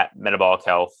looking at metabolic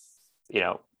health,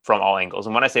 from all angles.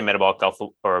 And when I say metabolic health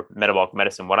or metabolic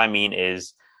medicine, what I mean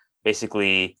is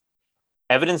basically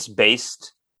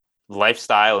evidence-based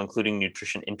lifestyle, including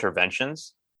nutrition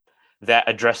interventions that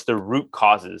address the root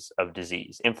causes of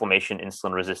disease, inflammation,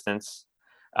 insulin resistance,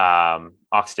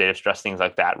 oxidative stress, things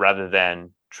like that, rather than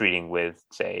treating with,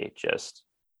 say, just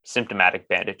symptomatic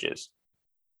bandages.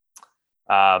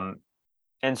 And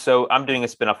so I'm doing a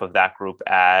spinoff of that group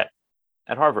at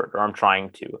Harvard, or I'm trying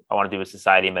to. I want to do a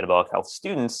Society of Metabolic Health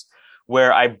students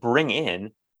where I bring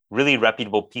in really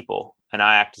reputable people and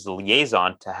I act as a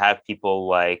liaison to have people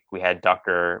like we had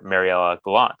Dr. Mariella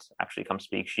Gallant actually come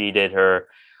speak. She did her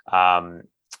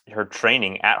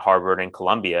training at Harvard and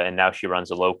Columbia, and now she runs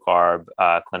a low carb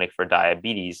clinic for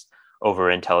diabetes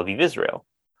over in Tel Aviv, Israel.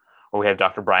 Or we have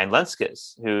Dr. Brian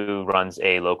Lenskis, who runs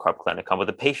a low carb clinic, come with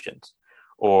a patient.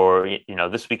 Or,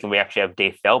 this weekend we actually have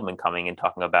Dave Feldman coming and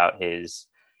talking about his,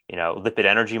 lipid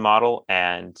energy model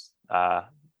and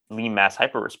lean mass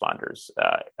hyperresponders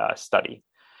study.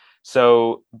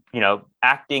 So,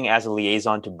 acting as a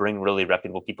liaison to bring really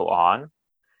reputable people on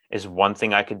is one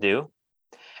thing I could do.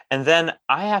 And then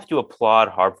I have to applaud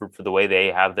Harvard for the way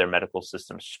they have their medical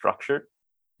system structured,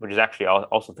 which is actually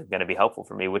also going to be helpful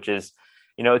for me, which is,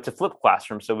 it's a flipped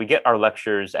classroom. So we get our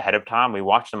lectures ahead of time. We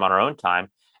watch them on our own time.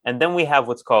 And then we have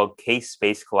what's called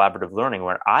case-based collaborative learning,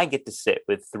 where I get to sit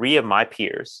with 3 of my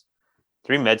peers,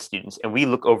 3 med students, and we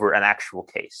look over an actual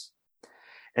case.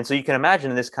 And so you can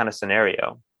imagine this kind of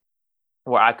scenario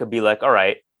where I could be like, all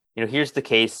right, here's the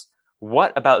case.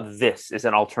 What about this is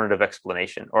an alternative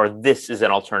explanation, or this is an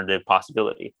alternative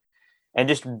possibility? And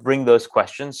just bring those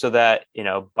questions so that,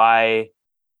 by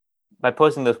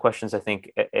posing those questions, I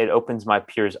think it opens my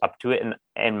peers up to it.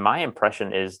 And my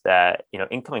impression is that,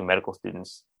 incoming medical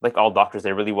students, like all doctors,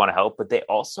 they really want to help, but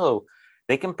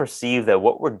they can perceive that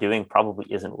what we're doing probably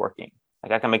isn't working.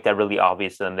 Like I can make that really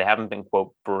obvious to them. They haven't been,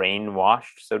 quote,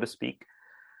 brainwashed, so to speak.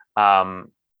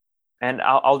 And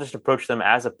I'll just approach them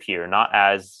as a peer, not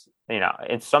as,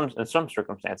 in some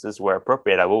circumstances where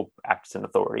appropriate, I will act as an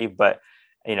authority, but,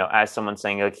 as someone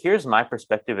saying, like, here's my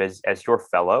perspective as your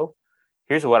fellow.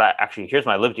 Here's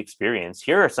my lived experience.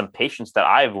 Here are some patients that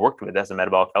I've worked with as a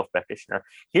metabolic health practitioner.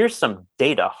 Here's some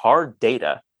data, hard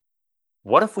data.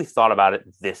 What if we thought about it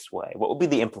this way? What would be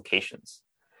the implications?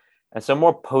 And so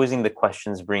more posing the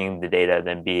questions, bringing the data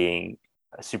than being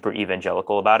super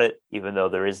evangelical about it, even though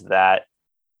there is that.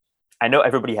 I know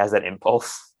everybody has that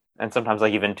impulse, and sometimes I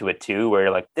give into it too, where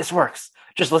you're like, this works,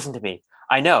 just listen to me.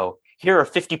 I know, here are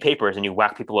 50 papers, and you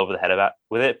whack people over the head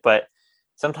with it. But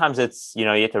sometimes it's, you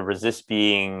have to resist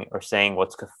being or saying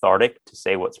what's cathartic to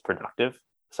say what's productive.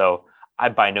 So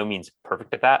I'm by no means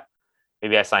perfect at that.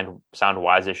 Maybe I sound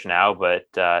wise-ish now, but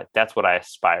that's what I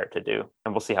aspire to do,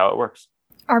 and we'll see how it works.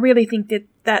 I really think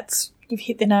that's you've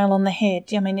hit the nail on the head.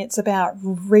 I mean, it's about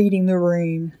reading the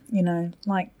room,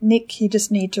 like Nick, you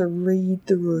just need to read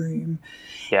the room.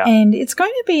 Yeah. And it's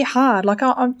going to be hard. Like,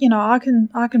 I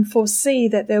can foresee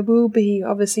that there will be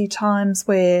obviously times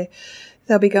where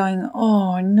they'll be going,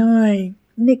 oh no,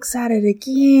 Nick's at it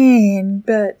again.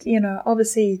 But,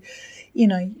 obviously,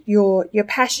 your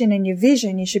passion and your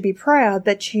vision, you should be proud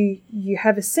that you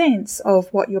have a sense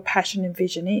of what your passion and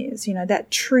vision is,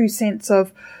 that true sense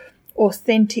of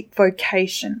authentic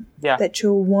vocation, that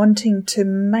you're wanting to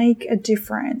make a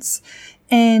difference.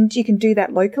 And you can do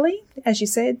that locally, as you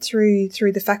said, through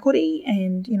the faculty,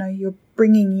 and, you're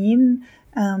bringing in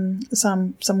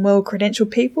some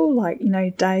well-credentialed people like,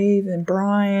 Dave and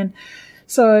Brian.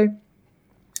 So,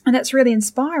 and that's really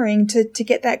inspiring to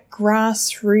get that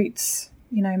grassroots,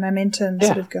 momentum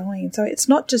sort of going. So it's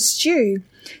not just you,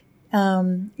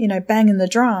 banging the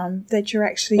drum, that you're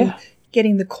actually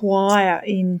getting the choir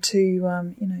in to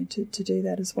do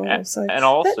that as well. So and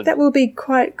also, that will be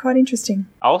quite interesting.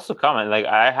 I'll also comment, like,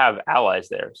 I have allies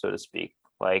there, so to speak,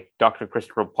 like Dr.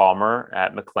 Christopher Palmer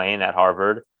at McLean at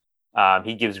Harvard.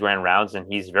 He gives grand rounds, and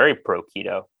he's very pro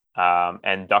keto.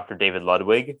 And Dr. David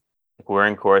Ludwig, we're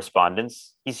in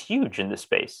correspondence. He's huge in this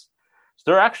space. So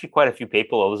there are actually quite a few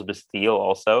people, Elizabeth Thiel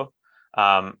also,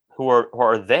 who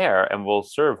are there and will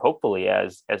serve hopefully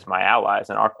as my allies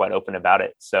and are quite open about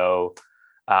it. So,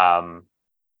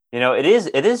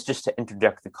 it is just to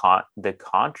interject the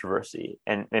controversy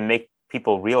and make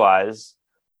people realize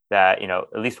that,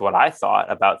 at least what I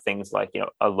thought about things like,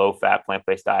 a low-fat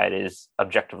plant-based diet is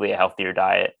objectively a healthier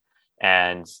diet,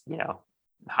 and,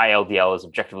 high LDL is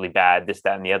objectively bad, this,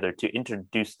 that, and the other, to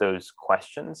introduce those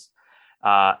questions.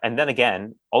 And then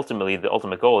again, ultimately, the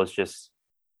ultimate goal is just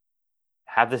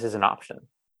have this as an option,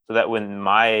 so that when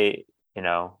my,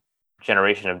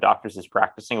 generation of doctors is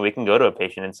practicing, we can go to a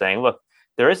patient and saying, look,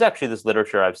 there is actually this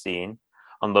literature I've seen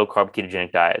on low-carb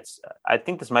ketogenic diets. I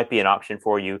think this might be an option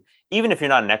for you, even if you're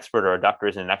not an expert or a doctor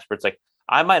isn't an expert. It's like,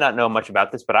 I might not know much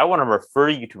about this, but I want to refer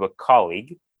you to a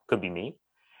colleague, could be me,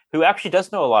 who actually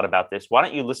does know a lot about this. Why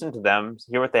don't you listen to them,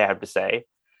 hear what they have to say,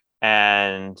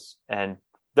 and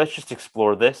let's just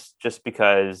explore this, just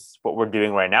because what we're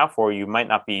doing right now for you might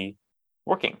not be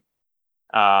working.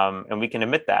 And we can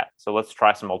admit that. So let's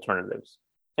try some alternatives.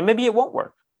 And maybe it won't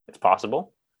work. It's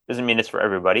possible. Doesn't mean it's for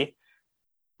everybody.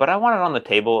 But I want it on the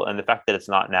table, and the fact that it's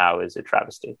not now is a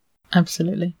travesty.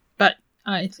 Absolutely. But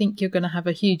I think you're going to have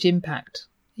a huge impact,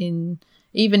 even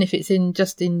if it's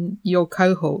in your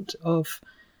cohort of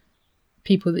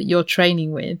people that you're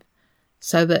training with,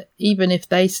 so that even if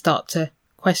they start to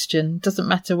question, doesn't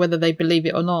matter whether they believe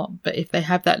it or not, but if they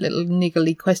have that little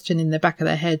niggly question in the back of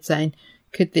their head saying,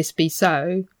 could this be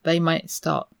so, they might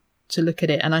start to look at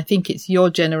it. And I think it's your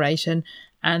generation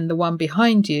and the one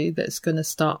behind you that's going to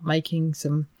start making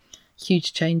some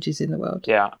huge changes in the world.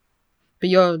 Yeah. But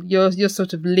you're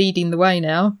sort of leading the way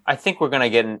now. I think we're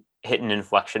going to hit an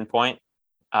inflection point.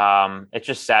 It's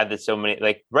just sad that so many,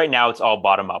 like right now it's all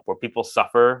bottom up, where people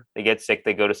suffer, they get sick,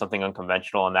 they go to something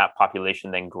unconventional, and that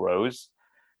population then grows.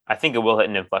 I think it will hit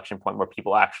an inflection point where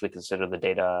people actually consider the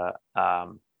data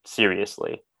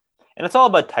seriously. And it's all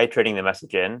about titrating the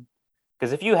message in.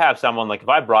 Because if you have someone, like if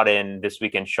I brought in this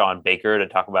weekend Sean Baker to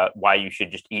talk about why you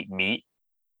should just eat meat,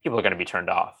 people are going to be turned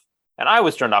off. And I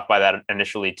was turned off by that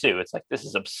initially too. It's like, this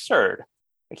is absurd.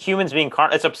 Like humans being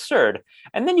it's absurd.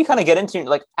 And then you kind of get into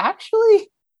like, actually,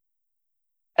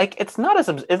 like it's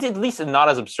at least not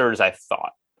as absurd as I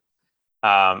thought.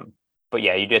 But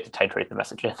yeah, you do have to titrate the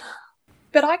message in.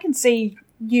 But I can see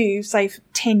you, say,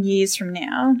 10 years from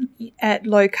now at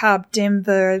Low Carb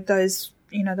Denver, those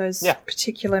those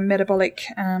particular metabolic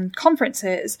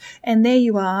conferences, and there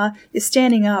you are, you're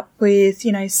standing up with,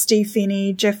 Steve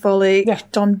Finney, Jeff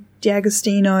Volek, Don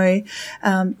D'Agostino,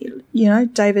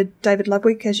 David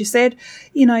Ludwig, as you said,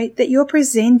 that you're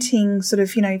presenting sort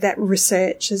of, that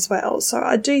research as well. So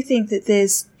I do think that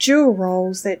there's dual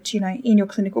roles that, in your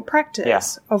clinical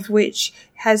practice, of which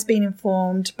has been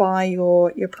informed by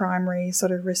your primary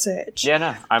sort of research.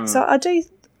 So I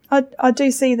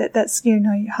do see that that's,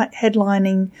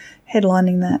 headlining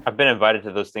that. I've been invited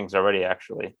to those things already,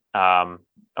 actually.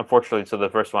 Unfortunately, so the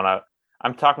first one,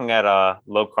 I'm talking at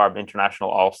Low Carb International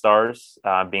All Stars,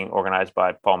 being organized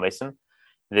by Paul Mason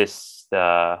this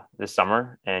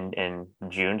summer and in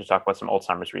June, to talk about some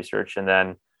Alzheimer's research. And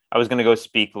then I was going to go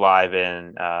speak live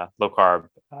in Low Carb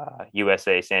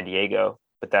USA San Diego,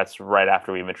 but that's right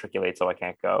after we matriculate, so I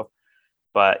can't go.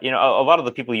 But, a lot of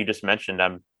the people you just mentioned,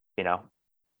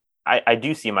 I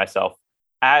do see myself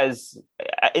as,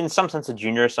 in some sense, a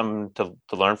junior, some to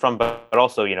learn from, but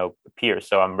also, peers.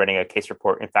 So I'm writing a case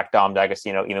report. In fact, Dom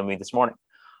D'Agostino emailed me this morning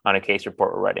on a case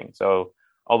report we're writing. So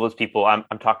all those people I'm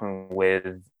talking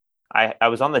with, I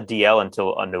was on the DL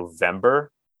until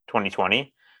November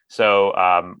 2020.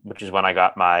 So, which is when I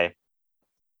got my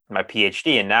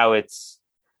PhD. And now it's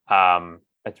well,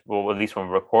 at least when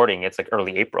we're recording, it's like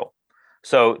early April.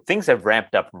 So things have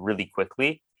ramped up really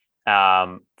quickly.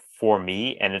 For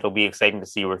me, and it'll be exciting to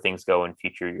see where things go in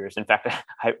future years. In fact,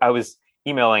 I was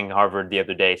emailing Harvard the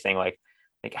other day saying like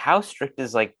how strict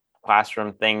is like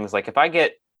classroom things? Like if I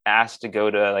get asked to go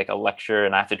to like a lecture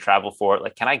and I have to travel for it,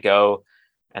 like can I go?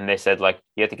 And they said like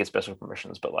you have to get special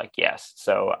permissions, but like yes.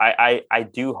 So I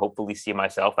do hopefully see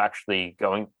myself actually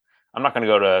going. I'm not going to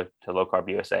go to Low Carb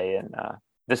USA in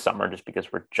this summer just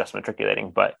because we're just matriculating,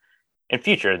 but in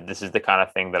future, this is the kind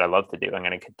of thing that I love to do. I'm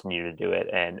going to continue to do it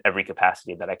in every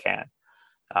capacity that I can.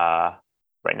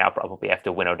 Right now, probably I have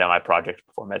to winnow down my projects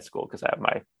before med school because I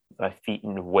have my feet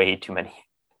in way too many,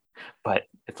 but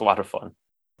it's a lot of fun.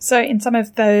 So in some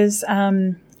of those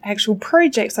actual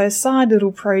projects, those side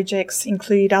little projects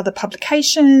include other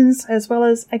publications as well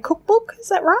as a cookbook. Is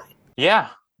that right?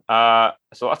 Yeah.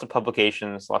 So lots of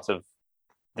publications, lots of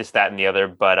this, that, and the other.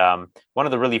 But one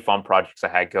of the really fun projects I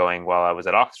had going while I was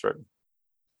at Oxford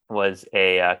was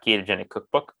a ketogenic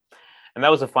cookbook. And that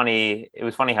was funny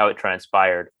how it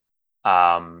transpired.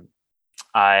 I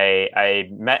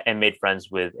met and made friends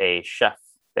with a chef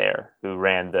there who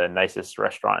ran the nicest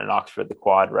restaurant in Oxford, the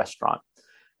Quad Restaurant,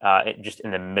 just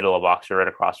in the middle of Oxford, right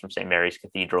across from St. Mary's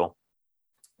Cathedral.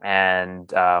 And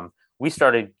we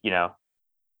started,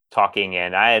 talking,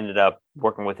 and I ended up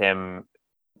working with him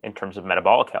in terms of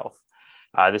metabolic health.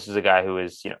 This is a guy who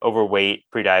is, overweight,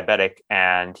 pre-diabetic,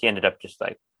 and he ended up just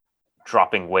like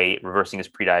dropping weight, reversing his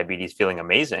pre-diabetes, feeling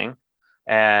amazing.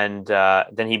 And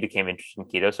then he became interested in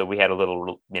keto. So we had a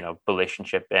little,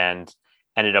 relationship and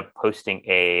ended up hosting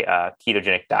a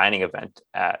ketogenic dining event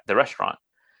at the restaurant.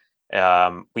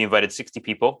 We invited 60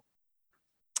 people,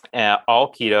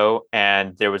 all keto,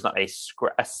 and there was not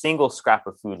a single scrap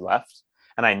of food left.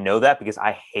 And I know that because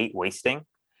I hate wasting.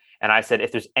 And I said,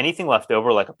 if there's anything left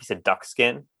over, like a piece of duck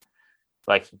skin,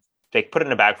 like they put it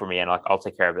in a bag for me and like, I'll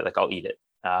take care of it. Like I'll eat it.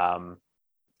 And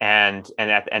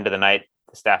at the end of the night,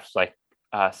 the staff's like,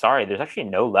 sorry, there's actually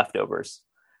no leftovers.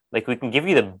 Like we can give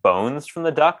you the bones from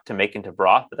the duck to make into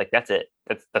broth, but like, that's it.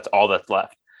 That's all that's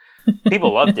left.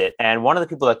 People loved it. And one of the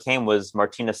people that came was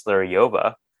Martina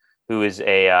Slariova, who is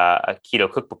a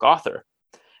keto cookbook author.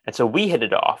 And so we hit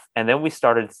it off. And then we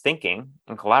started thinking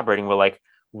and collaborating. We're like,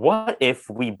 what if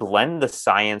we blend the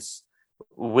science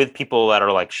with people that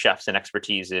are like chefs and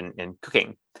expertise in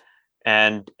cooking?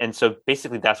 And so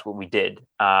basically that's what we did,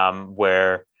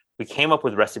 where we came up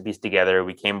with recipes together.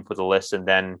 We came up with a list, and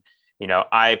then,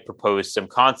 I proposed some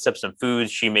concepts, some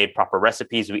foods. She made proper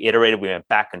recipes. We iterated. We went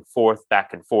back and forth,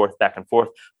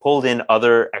 pulled in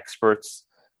other experts.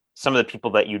 Some of the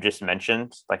people that you just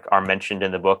mentioned, like are mentioned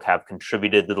in the book, have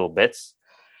contributed little bits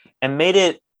and made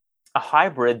it a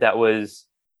hybrid that was,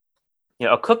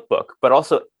 a cookbook, but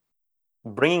also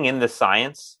bringing in the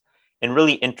science in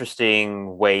really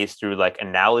interesting ways through like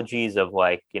analogies of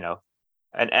like,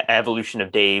 an evolution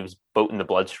of Dave's boat in the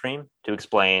bloodstream to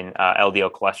explain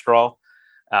LDL cholesterol,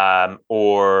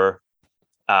 or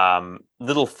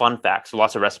little fun facts. So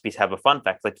lots of recipes have a fun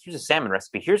fact. Like here's a salmon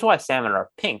recipe. Here's why salmon are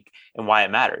pink and why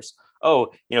it matters.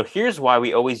 Oh, here's why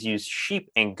we always use sheep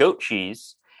and goat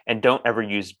cheese and don't ever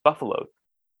use buffalo.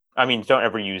 Don't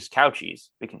ever use cow cheese.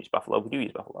 We can use buffalo. We do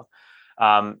use buffalo.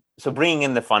 So bringing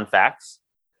in the fun facts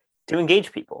to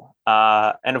engage people.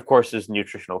 And of course, there's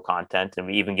nutritional content, and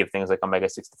we even give things like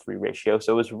omega-6 to 3 ratio.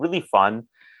 So it was really fun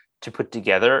to put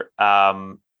together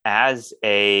as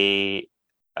a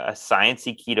a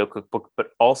sciencey keto cookbook,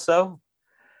 but also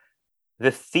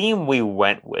the theme we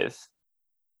went with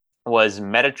was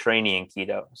Mediterranean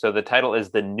keto. So the title is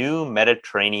The New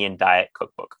Mediterranean Diet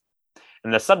Cookbook.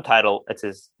 And the subtitle, it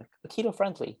says keto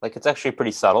friendly. Like, it's actually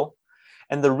pretty subtle.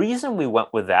 And the reason we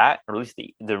went with that, or at least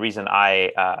the reason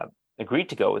I agreed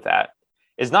to go with that,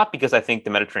 is not because I think the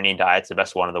Mediterranean diet's the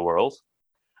best one in the world.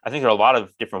 I think there are a lot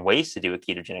of different ways to do a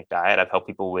ketogenic diet. I've helped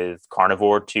people with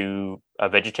carnivore to a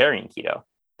vegetarian keto. I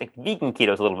think vegan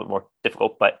keto is a little bit more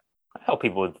difficult, but I help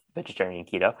people with vegetarian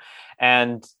keto.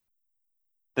 And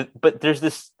but there's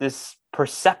this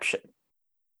perception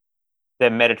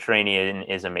that Mediterranean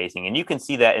is amazing. And you can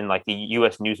see that in like the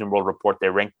US News and World Report. They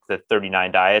ranked the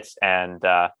 39 diets and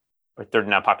or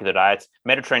 39 popular diets.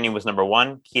 Mediterranean was number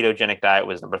 1. Ketogenic diet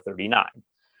was number 39.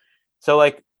 So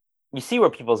like, you see where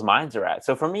people's minds are at.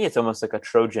 So for me, it's almost like a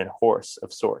Trojan horse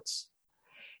of sorts.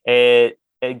 It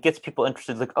gets people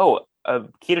interested, like, oh, a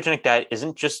ketogenic diet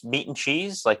isn't just meat and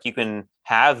cheese. Like, you can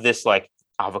have this like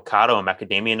avocado and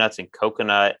macadamia nuts and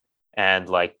coconut and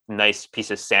like nice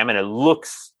piece of salmon. It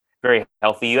looks very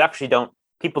healthy.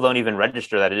 People don't even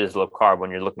register that it is low carb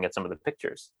when you're looking at some of the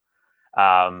pictures.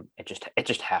 It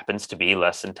just happens to be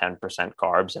less than 10%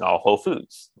 carbs in all whole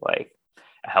foods, like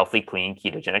a healthy, clean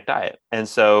ketogenic diet. And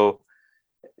so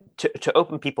to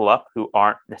open people up who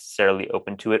aren't necessarily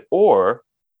open to it, or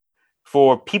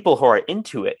for people who are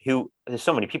into it, there's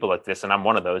so many people like this, and I'm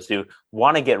one of those, who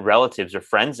want to get relatives or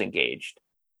friends engaged,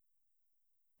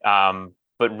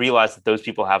 but realize that those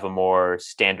people have a more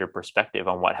standard perspective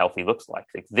on what healthy looks like.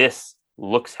 Like, this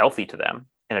looks healthy to them,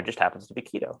 and it just happens to be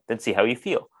keto. Then see how you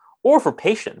feel. Or for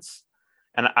patients,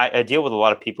 and I deal with a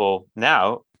lot of people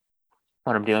now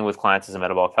when I'm dealing with clients as a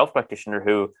metabolic health practitioner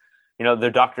who,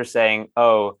 their doctor's saying,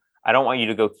 oh, I don't want you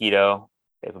to go keto.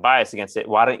 They have a bias against it.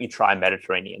 Why don't you try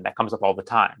Mediterranean? That comes up all the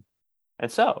time.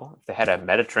 And so if they had a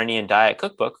Mediterranean diet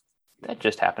cookbook that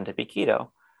just happened to be keto,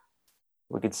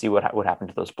 we could see what would happen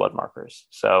to those blood markers.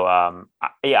 So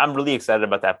I'm really excited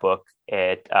about that book.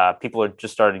 People are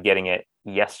just started getting it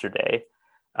yesterday,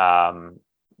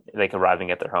 like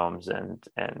arriving at their homes,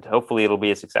 and hopefully it'll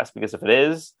be a success, because if it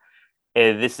is,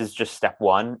 this is just step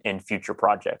one in future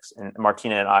projects. And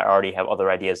Martina and I already have other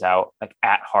ideas out, like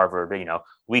at Harvard.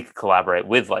 We could collaborate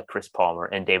with like Chris Palmer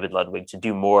and David Ludwig to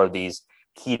do more of these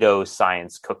keto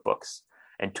science cookbooks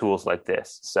and tools like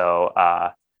this. So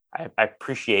I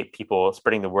appreciate people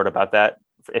spreading the word about that,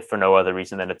 if for no other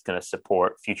reason than it's going to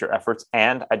support future efforts.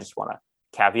 And I just want to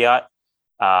caveat,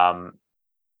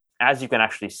 as you can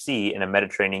actually see in a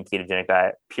Mediterranean ketogenic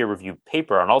diet peer-reviewed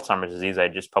paper on Alzheimer's disease I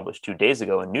just published 2 days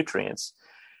ago in Nutrients,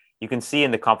 you can see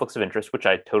in the conflicts of interest, which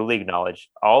I totally acknowledge,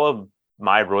 all of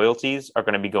my royalties are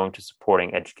going to be going to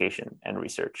supporting education and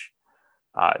research.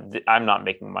 I'm not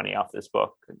making money off this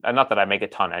book. Not that I make a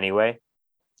ton anyway,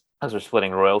 as we're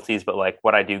splitting royalties, but like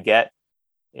what I do get,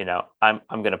 I'm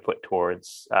going to put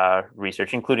towards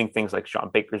research, including things like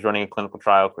Sean Baker's running a clinical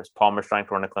trial, Chris Palmer's trying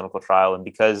to run a clinical trial. And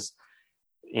because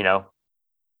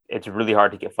it's really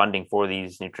hard to get funding for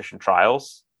these nutrition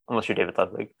trials, unless you're David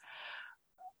Ludwig.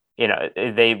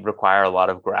 They require a lot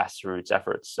of grassroots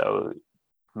efforts. So,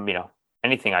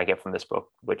 anything I get from this book,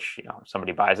 which, if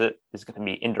somebody buys it, is going to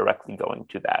be indirectly going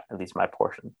to that, at least my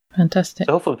portion. Fantastic.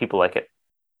 So hopefully people like it.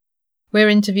 We're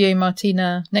interviewing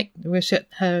Martina next.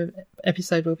 Her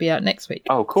episode will be out next week.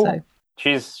 Oh, cool. So.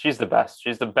 She's the best.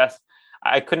 She's the best.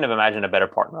 I couldn't have imagined a better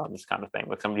partner on this kind of thing,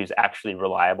 with somebody who's actually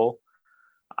reliable.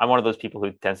 I'm one of those people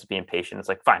who tends to be impatient. It's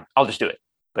like, fine, I'll just do it.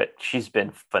 But she's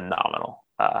been phenomenal.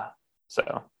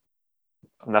 So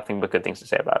nothing but good things to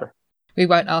say about her. We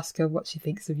won't ask her what she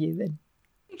thinks of you then.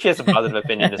 She has a positive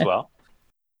opinion as well.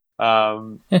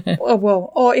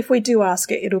 Well, or if we do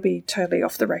ask it, it'll be totally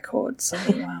off the record. So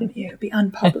it'll be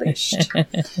unpublished.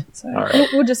 So right.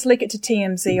 we'll just link it to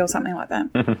TMZ or something like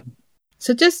that.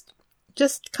 So just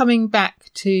coming back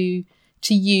to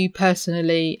you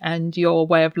personally and your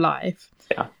way of life.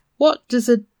 Yeah. What does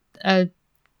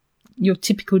your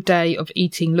typical day of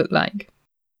eating look like?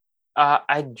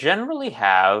 I generally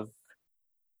have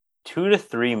 2 to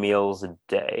 3 meals a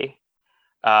day.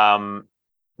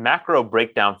 Macro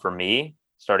breakdown for me,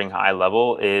 starting high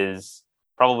level, is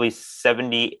probably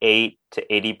 78 to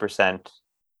 80%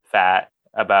 fat,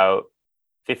 about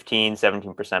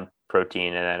 15-17%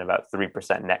 protein, and then about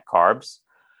 3% net carbs.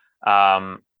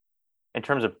 In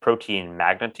terms of protein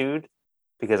magnitude,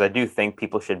 because I do think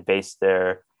people should base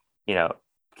their,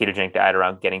 ketogenic diet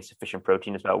around getting sufficient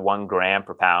protein, is about 1 gram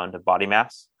per pound of body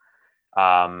mass.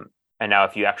 And now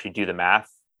if you actually do the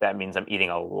math, that means I'm eating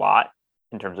a lot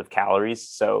in terms of calories.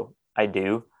 So I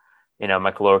do,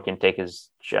 my caloric intake is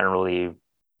generally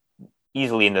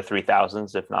easily in the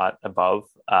 3,000s, if not above.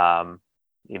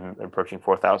 even approaching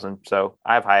 4,000. So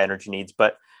I have high energy needs.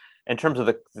 But in terms of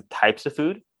the types of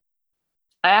food,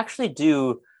 I actually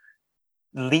do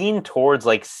lean towards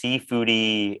like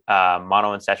seafoody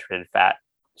monounsaturated fat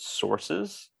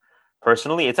sources.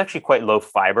 Personally, it's actually quite low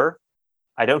fiber.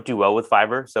 I don't do well with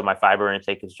fiber, so my fiber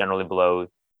intake is generally below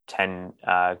 10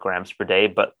 grams per day.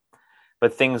 But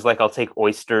things like I'll take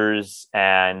oysters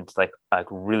and like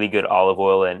really good olive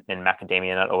oil and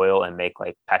macadamia nut oil and make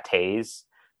like pâtés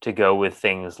to go with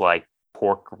things like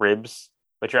pork ribs,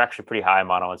 which are actually pretty high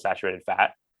monounsaturated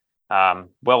fat.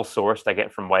 Well sourced. I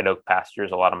get from White Oak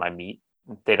Pastures a lot of my meat.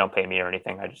 They don't pay me or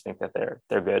anything. I just think that they're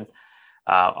good.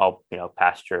 I'll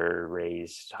pasture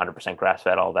raised, 100% grass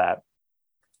fed, all that.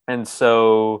 And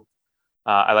so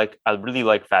I really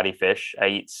like fatty fish. I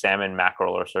eat salmon,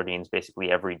 mackerel, or sardines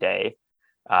basically every day.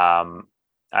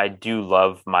 I do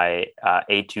love my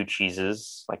A2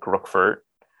 cheeses like Roquefort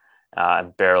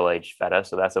and barrel-aged feta.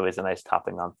 So that's always a nice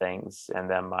topping on things. And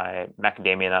then my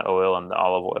macadamia nut oil and the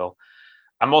olive oil.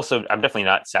 I'm definitely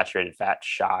not saturated fat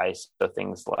shy. So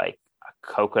things like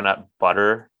coconut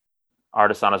butter,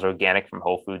 Artisana's organic from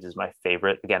Whole Foods is my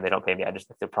favorite. Again, they don't pay me. I just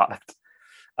like the product.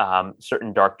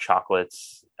 Certain dark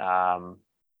chocolates,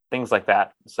 things like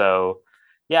that. So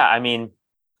yeah, I mean,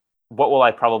 what will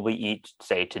I probably eat,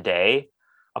 say, today?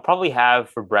 I'll probably have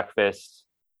for breakfast,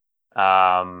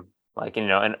 an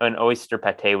oyster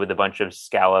pate with a bunch of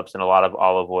scallops and a lot of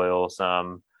olive oil,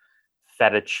 some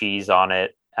feta cheese on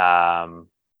it,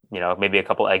 maybe a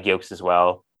couple egg yolks as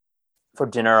well. For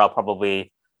dinner, I'll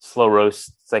probably slow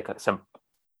roast like some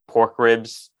pork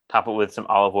ribs, top it with some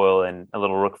olive oil and a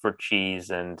little Roquefort cheese,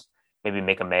 and maybe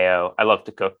make a mayo. I love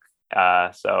to cook,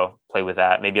 so play with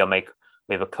that. Maybe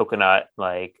we have a coconut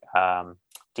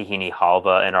tahini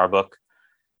halva in our book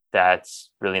that's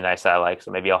really nice that I like.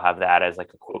 So maybe I'll have that as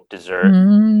like a quote dessert.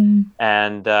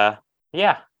 And I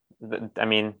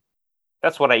mean,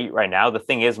 that's what I eat right now. The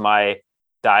thing is, my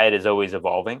diet is always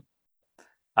evolving.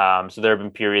 So there have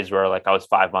been periods where like I was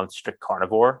 5 months strict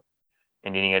carnivore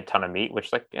and eating a ton of meat,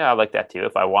 which I like that too.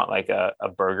 If I want like a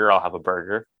burger, I'll have a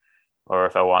burger. Or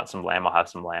if I want some lamb, I'll have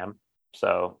some lamb.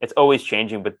 So it's always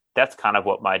changing, but that's kind of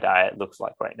what my diet looks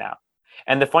like right now.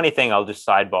 And the funny thing, I'll just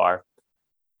sidebar,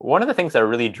 one of the things that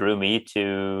really drew me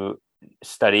to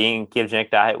studying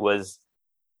ketogenic diet was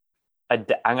I'm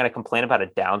going to complain about a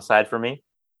downside for me.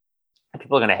 And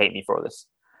people are going to hate me for this.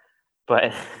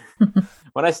 But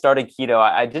when I started keto,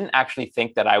 I didn't actually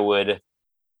think that I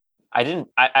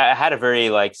had a very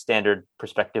like standard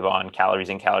perspective on calories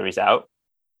in, calories out.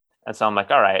 And so I'm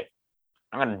like, all right,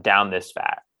 I'm going to down this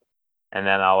fat. And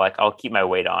then I'll keep my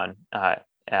weight on.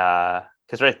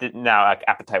 Because right now, like,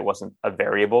 appetite wasn't a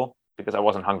variable because I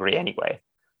wasn't hungry anyway.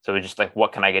 So it was just like,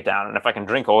 what can I get down? And if I can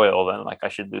drink oil, then like I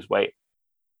should lose weight.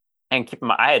 And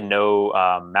I had no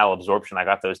malabsorption. I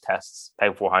got those tests,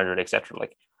 PEG 400, etc.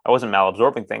 Like I wasn't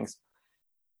malabsorbing things,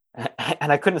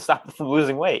 and I couldn't stop from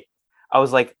losing weight. I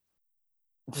was like,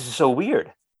 this is so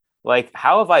weird. Like,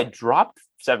 how have I dropped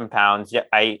 7 pounds? Yet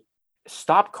I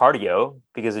stopped cardio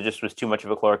because it just was too much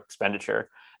of a caloric expenditure,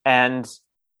 and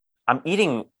I'm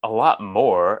eating a lot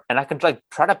more, and I can like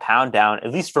try to pound down,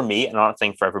 at least for me, and I'm not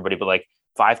saying for everybody, but like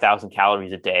 5,000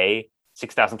 calories a day,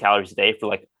 6,000 calories a day for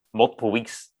like multiple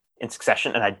weeks in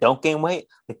succession, and I don't gain weight.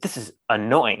 Like, this is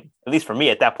annoying. At least for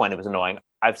me at that point, it was annoying.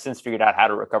 I've since figured out how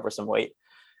to recover some weight.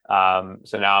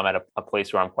 So now I'm at a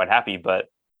place where I'm quite happy, but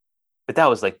that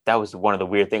was one of the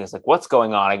weird things. Like, what's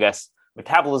going on? I guess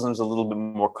metabolism is a little bit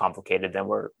more complicated than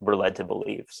we're led to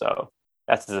believe. So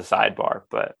that's as a sidebar,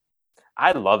 but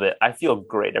I love it. I feel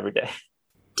great every day.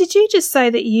 Did you just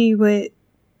say that you were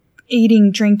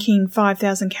drinking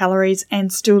 5,000 calories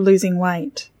and still losing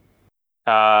weight?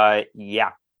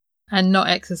 Yeah. And not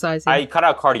exercising. I cut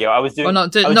out cardio. I was doing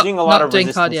a lot of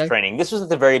resistance training. This was at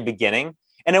the very beginning,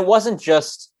 and it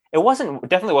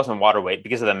definitely wasn't water weight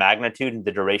because of the magnitude and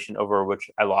the duration over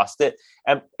which I lost it.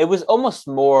 And it was almost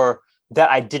more that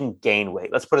I didn't gain weight.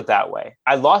 Let's put it that way.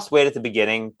 I lost weight at the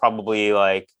beginning, probably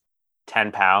like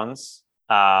 10 pounds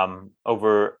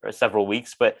over several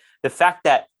weeks. But the fact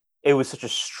that it was such a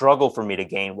struggle for me to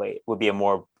gain weight would be a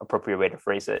more appropriate way to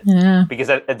phrase it. Yeah. Because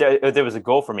there was a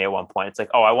goal for me at one point. It's like,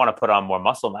 oh, I want to put on more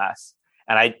muscle mass.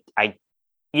 And I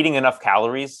eating enough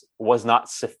calories was not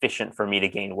sufficient for me to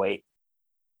gain weight.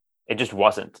 It just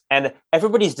wasn't. And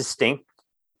everybody's distinct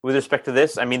with respect to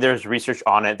this. I mean, there's research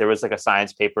on it. There was like a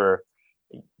science paper,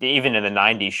 even in the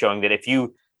 90s, showing that if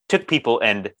you took people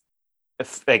and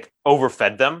like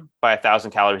overfed them by 1,000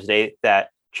 calories a day,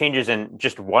 that changes in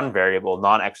just one variable,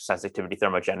 non-exercise activity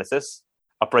thermogenesis,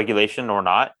 upregulation or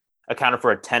not, accounted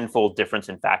for a 10-fold difference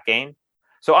in fat gain.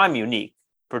 So I'm unique,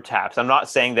 perhaps. I'm not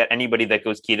saying that anybody that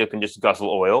goes keto can just guzzle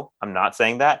oil. I'm not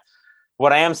saying that.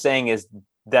 What I am saying is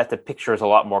that the picture is a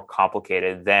lot more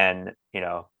complicated than,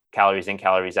 calories in,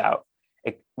 calories out.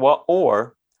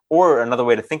 Or another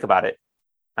way to think about it,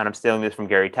 and I'm stealing this from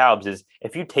Gary Taubes, is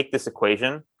if you take this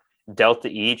equation, delta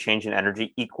E, change in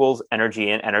energy, equals energy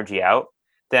in, energy out,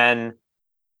 then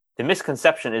the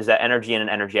misconception is that energy in and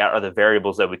energy out are the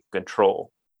variables that we can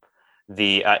control,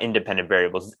 the independent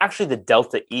variables. It's actually the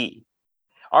delta E.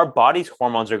 Our body's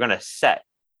hormones are going to set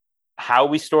how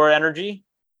we store energy,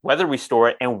 whether we store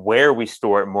it, and where we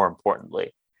store it, more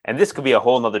importantly. And this could be a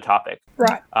whole nother topic.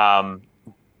 Right.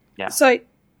 Yeah. So,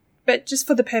 but just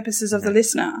for the purposes of the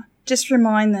listener, just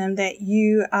remind them that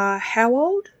you are how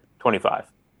old? 25.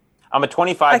 I'm a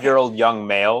 25-year-old young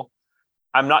male.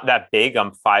 I'm not that big.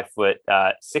 I'm 5'6"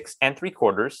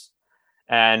 3/4",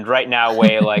 and right now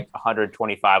weigh like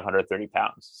 125, 130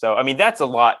 pounds. So I mean that's a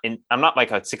lot. I'm not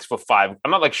like a 6'5".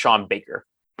 I'm not like Sean Baker,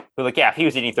 who if he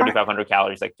was eating 3,500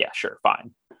 calories, like sure,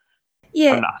 fine.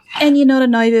 Yeah, I'm not. And you're not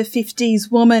an over 50s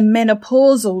woman,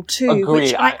 menopausal too, Agree.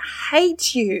 which I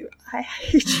hate you. I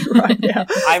hate you right now.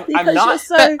 I'm not.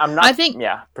 I'm not. I think,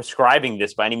 prescribing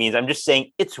this by any means. I'm just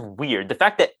saying it's weird. The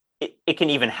fact that it can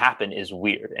even happen is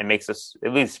weird. It makes us,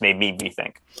 at least made me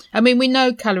think. I mean, we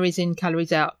know calories in,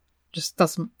 calories out just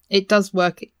doesn't. It does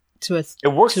work to a. It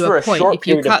works to for a point. short if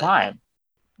you period of time,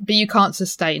 but you can't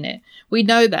sustain it. We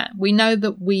know that. We know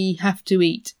that we have to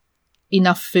eat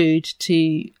enough food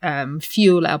to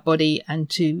fuel our body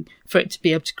and for it to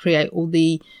be able to create all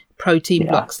the protein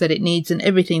blocks that it needs and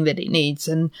everything that it needs.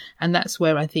 And that's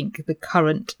where I think the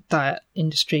current diet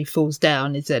industry falls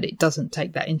down, is that it doesn't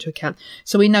take that into account.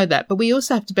 So we know that, but we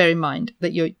also have to bear in mind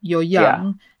that you're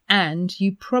young and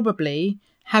you probably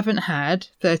haven't had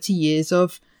 30 years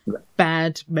of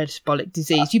bad metabolic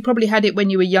disease. You probably had it when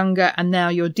you were younger and now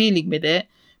you're dealing with it,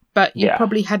 but you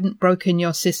probably hadn't broken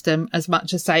your system as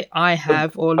much as, say, I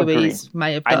have or Louise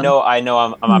may have done. I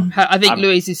know. I think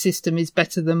Louise's system is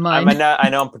better than mine. I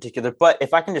know in particular, but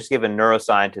if I can just give a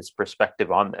neuroscientist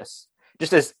perspective on this,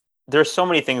 just as there's so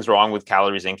many things wrong with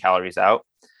calories in, calories out,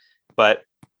 but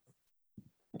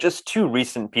just two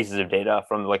recent pieces of data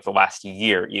from like the last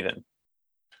year even,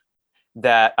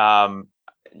 that,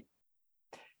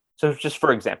 so just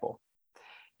for example,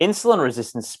 insulin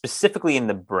resistance specifically in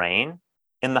the brain,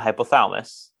 in the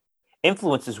hypothalamus,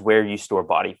 influences where you store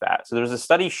body fat. So there's a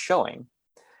study showing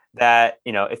that,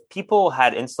 if people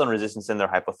had insulin resistance in their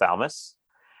hypothalamus,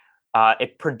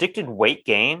 it predicted weight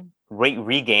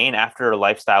regain after a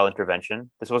lifestyle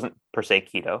intervention. This wasn't per se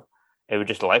keto. It was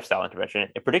just a lifestyle intervention.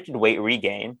 It predicted weight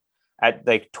regain at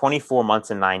like 24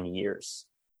 months and 9 years.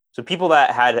 So people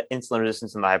that had insulin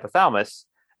resistance in the hypothalamus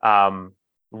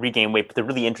regained weight. But the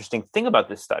really interesting thing about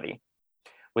this study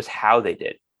was how they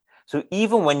did. So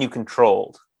even when you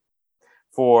controlled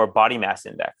for body mass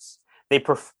index, they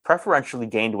preferentially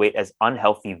gained weight as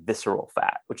unhealthy visceral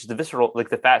fat, which is the visceral, like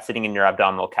the fat sitting in your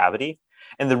abdominal cavity.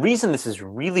 And the reason this is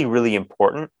really, really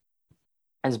important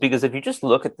is because if you just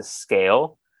look at the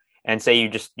scale and say you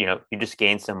just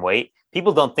gain some weight,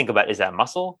 people don't think about, is that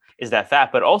muscle? Is that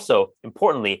fat? But also,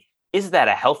 importantly, is that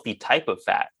a healthy type of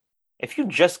fat? If you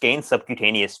just gain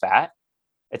subcutaneous fat,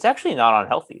 it's actually not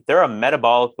unhealthy. There are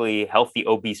metabolically healthy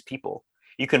obese people.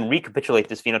 You can recapitulate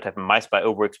this phenotype in mice by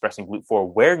overexpressing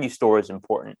GLUT4. Where you store is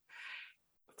important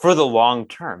for the long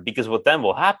term, because what then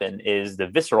will happen is the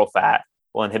visceral fat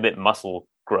will inhibit muscle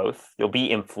growth. You'll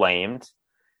be inflamed,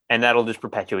 and that'll just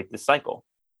perpetuate this cycle.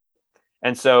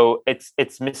 And so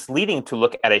it's misleading to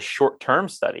look at a short-term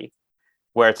study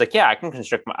where it's like, I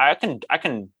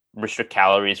can restrict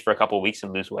calories for a couple of weeks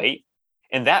and lose weight.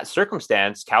 In that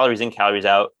circumstance, calories in, calories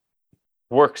out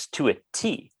works to a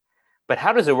T. But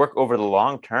how does it work over the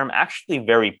long term? Actually,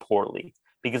 very poorly,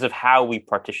 because of how we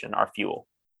partition our fuel.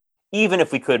 Even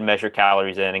if we could measure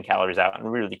calories in and calories out, and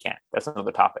we really can't. That's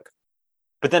another topic.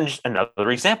 But then just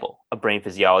another example of brain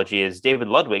physiology is David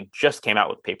Ludwig just came out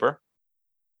with a paper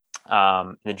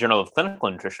in the Journal of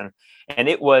Clinical Nutrition, and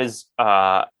it was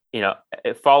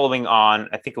following on,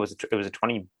 I think it was a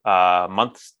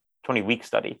 20-week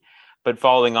study. But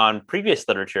following on previous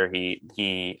literature,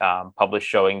 he published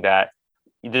showing that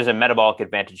there's a metabolic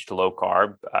advantage to low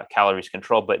carb, calories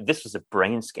control, but this was a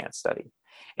brain scan study.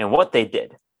 And what they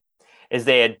did is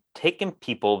they had taken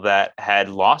people that had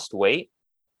lost weight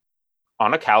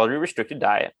on a calorie restricted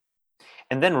diet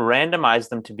and then randomized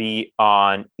them to be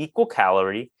on equal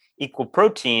calorie, equal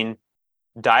protein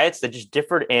diets that just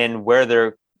differed in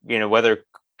whether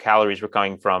calories were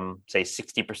coming from, say,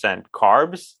 60%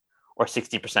 carbs or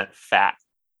 60% fat.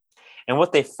 And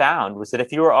what they found was that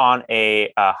if you were on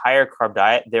a higher carb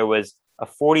diet, there was a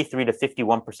 43 to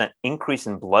 51% increase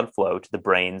in blood flow to the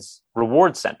brain's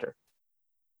reward center,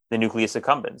 the nucleus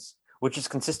accumbens, which is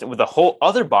consistent with a whole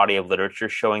other body of literature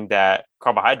showing that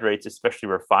carbohydrates, especially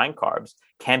refined carbs,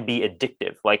 can be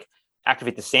addictive, like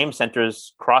activate the same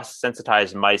centers,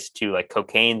 cross-sensitize mice to like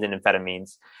cocaine and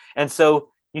amphetamines. And so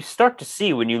you start to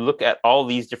see when you look at all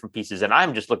these different pieces, and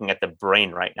I'm just looking at the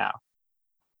brain right now,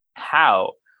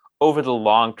 how over the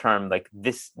long term, like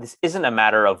this isn't a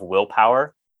matter of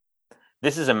willpower.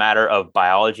 This is a matter of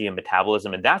biology and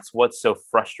metabolism. And that's what's so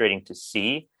frustrating to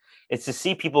see. It's to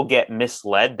see people get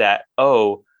misled that,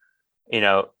 oh,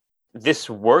 this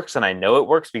works and I know it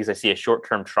works because I see a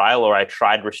short-term trial, or I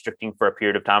tried restricting for a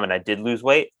period of time and I did lose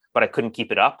weight, but I couldn't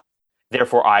keep it up.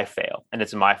 Therefore, I fail and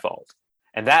it's my fault.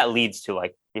 And that leads to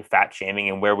like fat shaming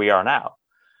and where we are now.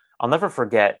 I'll never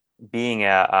forget being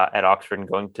at Oxford and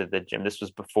going to the gym. This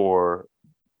was before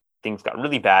things got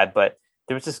really bad, but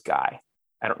there was this guy.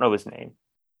 I don't know his name.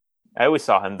 I always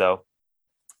saw him though.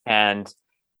 And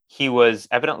he was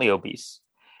evidently obese.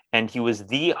 And he was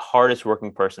the hardest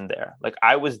working person there. Like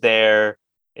I was there,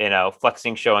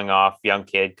 flexing, showing off, young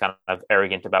kid, kind of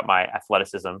arrogant about my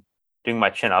athleticism, doing my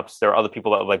chin-ups. There are other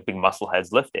people that were like big muscle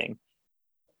heads lifting.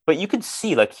 But you could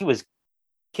see like he was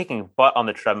kicking butt on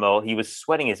the treadmill. He was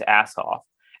sweating his ass off.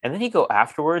 And then he'd go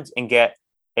afterwards and get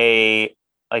a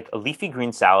leafy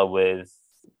green salad with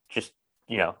just,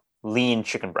 lean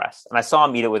chicken breast. And I saw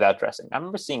him eat it without dressing. I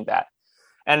remember seeing that.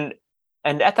 And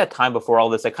at that time before all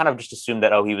this, I kind of just assumed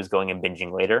that, he was going and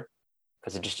binging later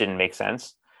because it just didn't make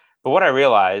sense. But what I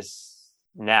realize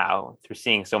now through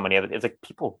seeing so many other, it's like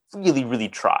people really, really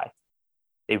try.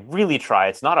 They really try.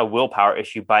 It's not a willpower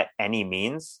issue by any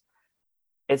means.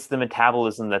 It's the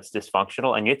metabolism that's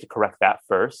dysfunctional, and you have to correct that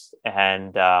first.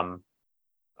 And I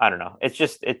don't know. It's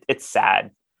just it's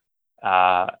sad.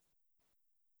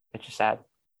 It's just sad,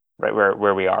 right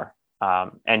where we are.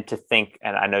 And to think,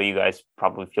 and I know you guys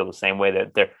probably feel the same way,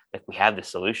 that we have this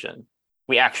solution.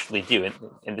 We actually do,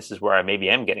 and this is where I maybe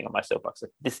am getting on my soapbox.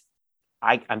 Like this,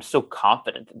 I'm so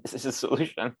confident that this is a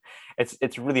solution.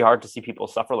 It's really hard to see people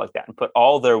suffer like that and put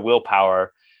all their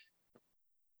willpower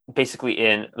basically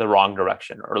in the wrong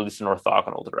direction, or at least an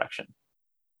orthogonal direction.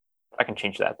 If I can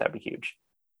change that, that'd be huge,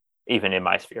 even in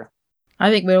my sphere. I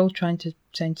think we're all trying to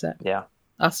change that. Yeah.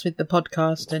 Us with the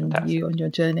podcast and fantastic. You on your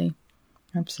journey.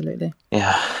 Absolutely.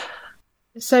 Yeah.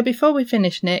 So before we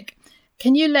finish, Nick,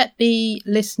 can you let the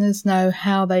listeners know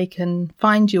how they can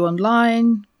find you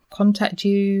online, contact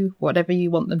you, whatever you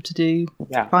want them to do,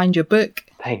 find your book?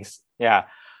 Thanks. Yeah.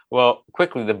 Well,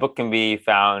 quickly, the book can be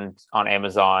found on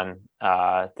Amazon,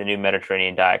 the New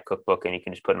Mediterranean Diet Cookbook, and you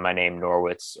can just put in my name,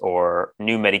 Norwitz, or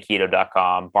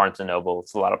newmediketo.com, Barnes & Noble.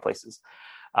 It's a lot of places.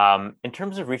 In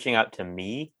terms of reaching out to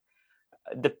me,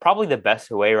 probably the best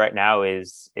way right now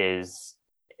is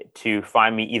to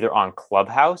find me either on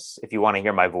Clubhouse, if you want to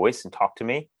hear my voice and talk to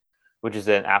me, which is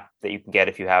an app that you can get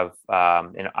if you have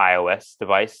an iOS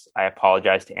device. I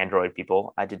apologize to Android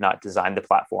people. I did not design the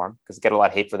platform because I get a lot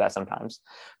of hate for that sometimes.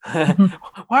 Why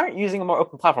aren't you using a more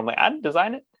open platform? Like, I didn't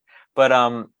design it. But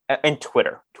and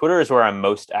Twitter. Twitter is where I'm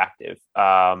most active.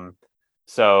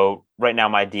 So right now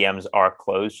my DMs are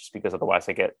closed just because otherwise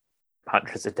I get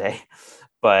hundreds a day.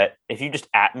 But if you just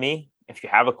 @ me, if you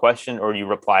have a question or you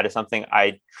reply to something,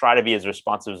 I try to be as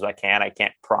responsive as I can. I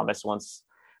can't promise once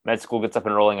med school gets up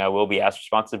and rolling, I will be as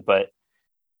responsive, but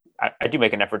I do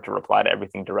make an effort to reply to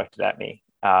everything directed at me,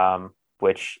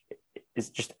 which is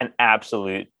just an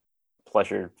absolute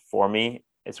pleasure for me.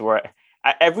 It's where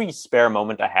every spare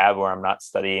moment I have where I'm not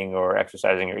studying or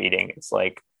exercising or eating, it's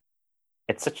like,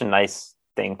 it's such a nice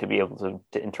thing to be able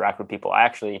to interact with people. I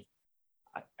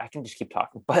can just keep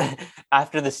talking. But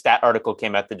after the stat article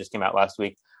came out that just came out last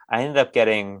week, I ended up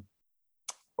getting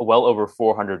well over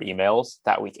 400 emails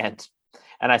that weekend.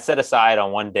 And I set aside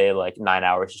on one day, like 9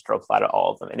 hours just to reply to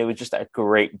all of them. And it was just a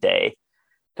great day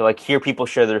to like hear people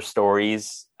share their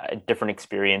stories, different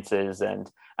experiences. And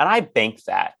I bank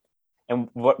that. And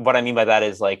what I mean by that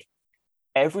is like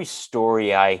every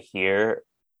story I hear,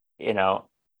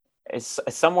 is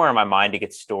somewhere in my mind, it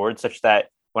gets stored such that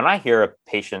when I hear a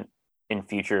patient in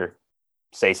future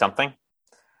say something,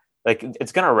 like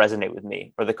it's going to resonate with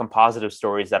me, or the composite of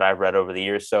stories that I've read over the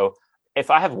years. So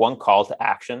if I have one call to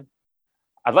action,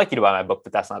 I'd like you to buy my book,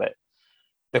 but that's not it.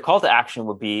 The call to action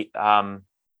would be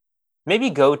maybe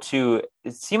go to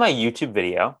see my YouTube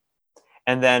video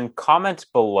and then comment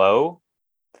below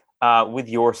with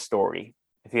your story.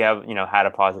 If you have, had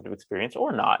a positive experience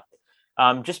or not,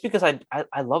 just because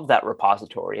I love that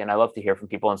repository and I love to hear from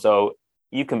people. And so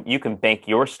you can bank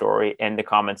your story in the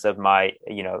comments of my,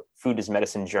 food is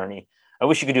medicine journey I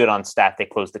wish you could do it on Stat. They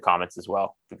closed the comments as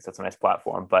well because that's a nice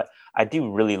platform. But I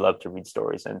do really love to read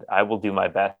stories, and I will do my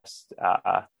best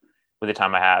with the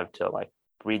time I have to like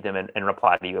read them and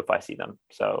reply to you if I see them.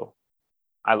 So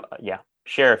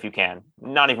share if you can.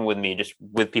 Not even with me, just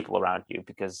with people around you,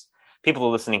 because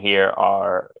people listening here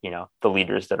are, the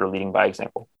leaders that are leading by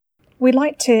example. We'd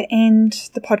like to end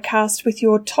the podcast with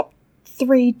your top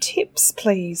 3 tips,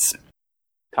 please.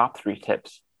 Top 3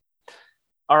 tips.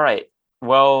 All right.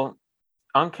 Well,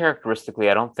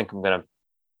 uncharacteristically, I don't think I'm going to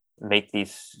make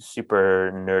these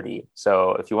super nerdy.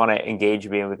 So if you want to engage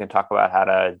me and we can talk about how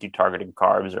to do targeted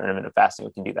carbs or intermittent fasting,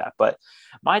 we can do that. But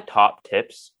my top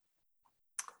tips,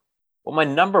 my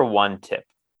number 1 tip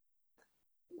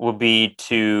would be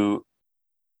to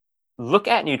look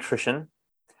at nutrition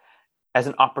as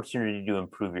an opportunity to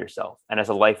improve yourself and as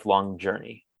a lifelong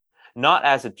journey, not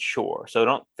as a chore. So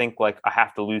don't think like I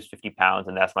have to lose 50 pounds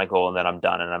and that's my goal and then I'm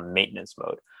done and I'm in maintenance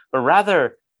mode, but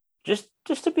rather just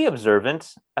to be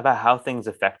observant about how things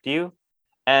affect you.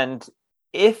 And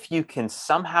if you can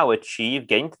somehow achieve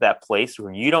getting to that place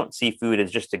where you don't see food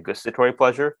as just a gustatory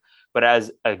pleasure, but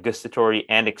as a gustatory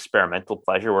and experimental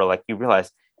pleasure, where like you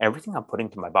realize everything I'm putting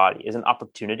to my body is an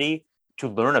opportunity to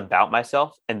learn about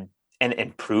myself and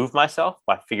improve myself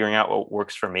by figuring out what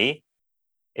works for me.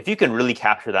 If you can really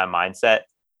capture that mindset,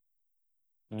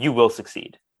 you will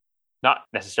succeed. Not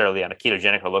necessarily on a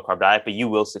ketogenic or low carb diet, but you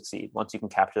will succeed once you can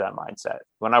capture that mindset.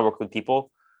 When I work with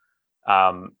people,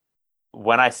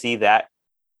 when I see that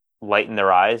light in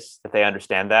their eyes, that they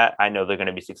understand that, I know they're going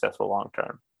to be successful long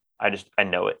term. I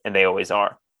know it, and they always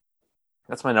are.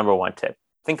 That's my number 1 tip.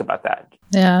 Think about that.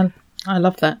 Yeah, I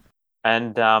love that.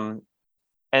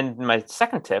 And my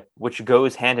second tip, which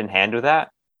goes hand in hand with that,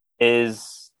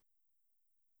 is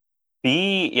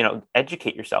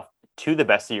educate yourself to the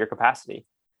best of your capacity.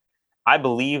 I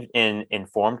believe in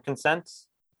informed consent,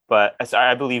 but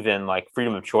I believe in like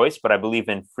freedom of choice, but I believe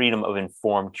in freedom of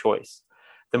informed choice.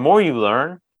 The more you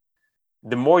learn,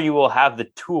 the more you will have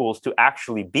the tools to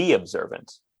actually be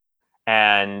observant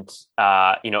and,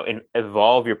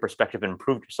 evolve your perspective and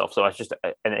improve yourself. So it's just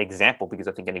an example, because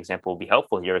I think an example will be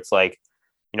helpful here. It's like,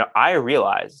 I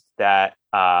realized that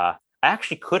I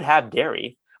actually could have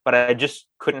dairy, but I just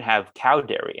couldn't have cow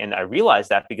dairy. And I realized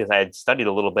that because I had studied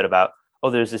a little bit about,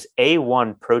 there's this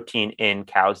A1 protein in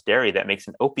cow's dairy that makes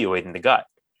an opioid in the gut.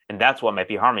 And that's what might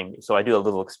be harming me. So I do a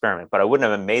little experiment, but I wouldn't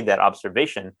have made that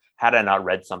observation had I not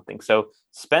read something. So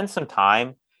spend some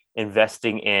time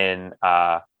investing in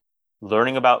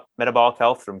learning about metabolic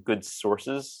health from good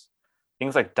sources.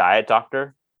 Things like Diet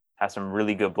Doctor has some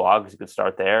really good blogs. You could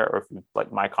start there. Or if you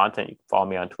like my content, you can follow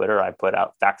me on Twitter. I put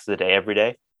out facts of the day every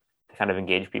day to kind of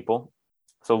engage people.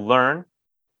 So learn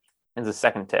is the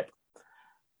second tip.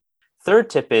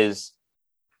 Third tip is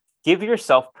give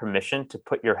yourself permission to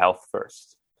put your health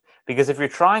first. Because if you're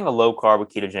trying a low carb or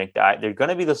ketogenic diet, there are going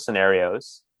to be those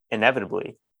scenarios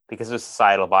inevitably because of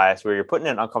societal bias where you're put in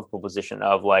an uncomfortable position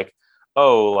of like,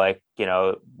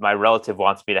 my relative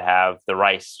wants me to have the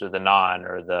rice or the naan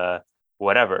or the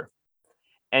whatever.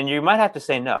 And you might have to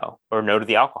say no or no to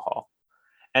the alcohol.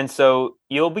 And so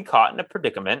you'll be caught in a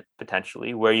predicament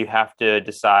potentially where you have to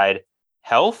decide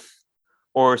health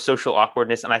or social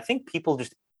awkwardness. And I think people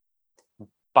just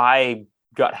by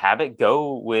gut habit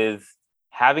go with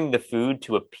having the food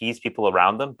to appease people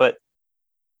around them. But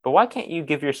why can't you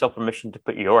give yourself permission to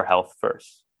put your health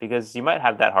first? Because you might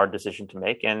have that hard decision to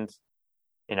make. And,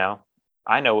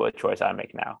 I know what choice I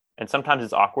make now. And sometimes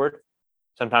it's awkward.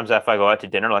 Sometimes if I go out to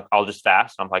dinner, like I'll just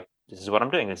fast. I'm like, this is what I'm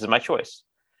doing. This is my choice.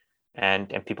 And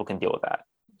people can deal with that.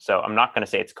 So I'm not going to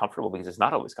say it's comfortable because it's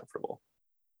not always comfortable.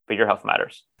 But your health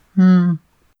matters.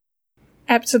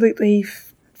 Absolutely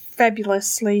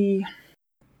fabulously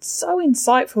so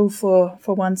insightful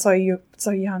for one so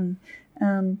young.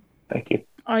 Thank you.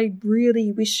 I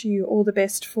really wish you all the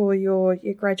best for your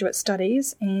graduate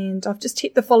studies, and I've just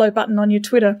hit the follow button on your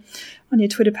Twitter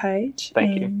page.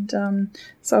 Thank you. And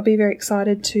so I'll be very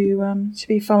excited to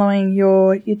be following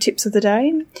your tips of the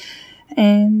day,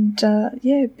 and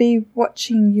be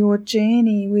watching your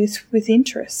journey with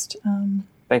interest.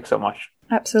 Thanks so much.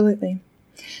 Absolutely.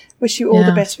 Wish you all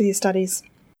the best with your studies.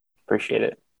 Appreciate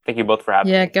it. Thank you both for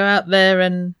having me. Yeah, go out there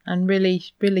and really,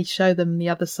 really show them the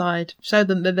other side. Show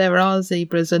them that there are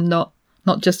zebras and not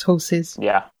just horses.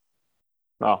 Yeah.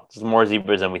 Well, there's more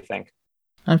zebras than we think.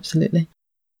 Absolutely.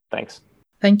 Thanks.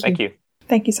 Thank you. Thank you.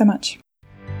 Thank you so much.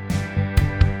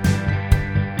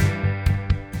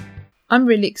 I'm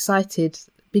really excited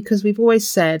because we've always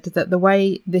said that the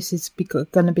way this is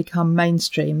going to become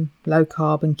mainstream, low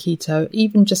carb and keto,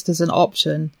 even just as an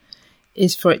option,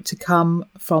 is for it to come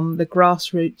from the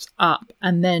grassroots up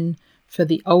and then for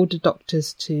the older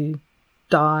doctors to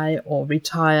die or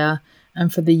retire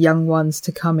and for the young ones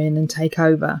to come in and take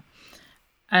over.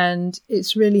 And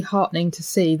it's really heartening to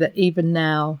see that even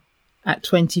now at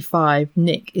 25,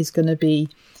 Nick is going to be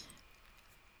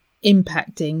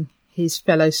impacting his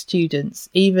fellow students,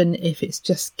 even if it's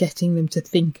just getting them to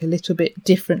think a little bit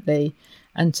differently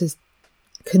and to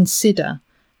consider,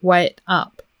 weigh it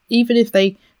up. Even if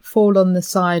they fall on the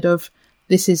side of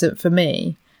this isn't for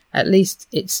me, at least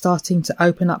it's starting to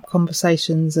open up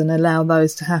conversations and allow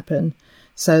those to happen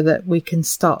so that we can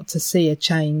start to see a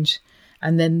change.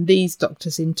 And then these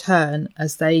doctors in turn,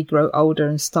 as they grow older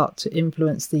and start to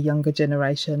influence the younger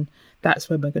generation, that's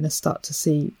when we're going to start to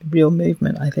see real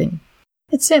movement, I think.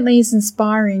 It certainly is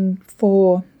inspiring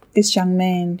for this young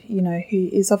man, you know, who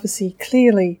is obviously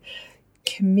clearly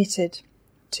committed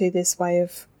to this way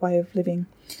of living,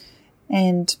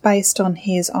 and based on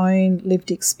his own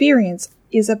lived experience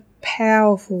is a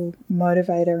powerful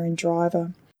motivator and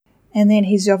driver. And then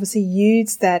he's obviously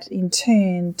used that in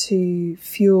turn to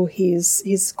fuel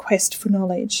his quest for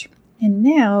knowledge. And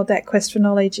now that quest for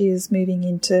knowledge is moving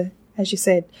into, as you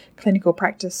said, clinical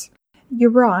practice. You're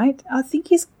right. I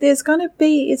think it's not going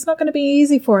to be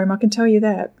easy for him, I can tell you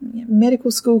that.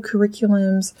 Medical school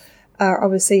curriculums are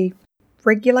obviously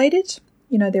regulated,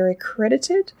 you know, they're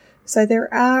accredited. So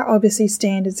there are obviously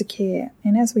standards of care.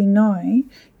 And as we know,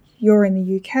 you're in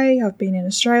the UK, I've been in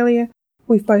Australia.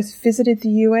 We've both visited the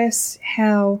US,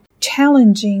 how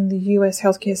challenging the US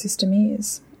healthcare system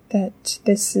is, that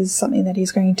this is something that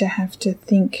he's going to have to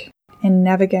think and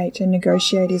navigate and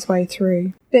negotiate his way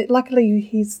through. But luckily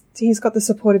he's got the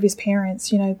support of his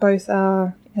parents, you know, both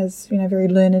are, as you know, very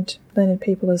learned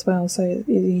people as well. So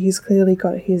he's clearly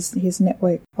got his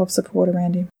network of support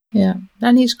around him. Yeah,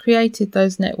 and he's created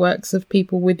those networks of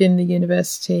people within the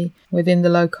university, within the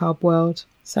low-carb world.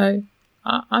 So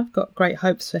I've got great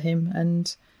hopes for him,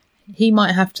 and he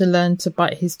might have to learn to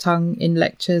bite his tongue in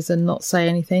lectures and not say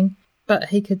anything, but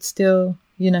he could still,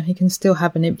 you know, he can still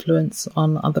have an influence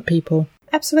on other people.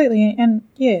 Absolutely, and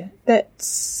yeah, that's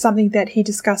something that he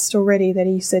discussed already, that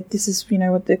he said this is, you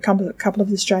know, a couple of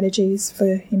the strategies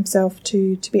for himself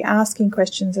to be asking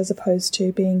questions as opposed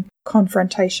to being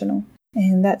confrontational.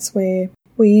 And that's where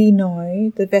we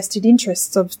know the vested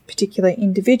interests of particular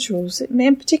individuals.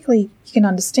 And particularly, you can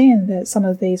understand that some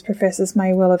of these professors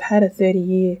may well have had a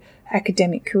 30-year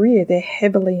academic career. They're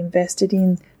heavily invested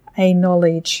in a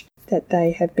knowledge that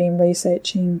they have been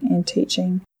researching and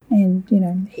teaching. And, you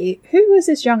know, who is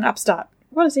this young upstart?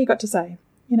 What has he got to say?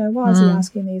 You know, why is he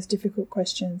asking these difficult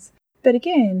questions? But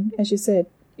again, as you said,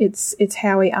 it's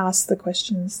how he asks the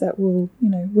questions that will, you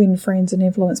know, win friends and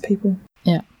influence people.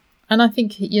 Yeah. And I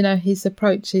think, you know, his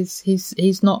approach is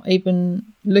he's not even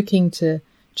looking to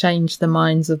change the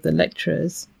minds of the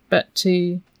lecturers, but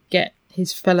to get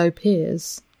his fellow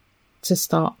peers to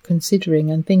start considering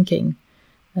and thinking,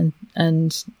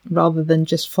 and rather than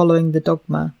just following the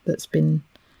dogma that's been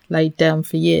laid down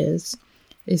for years,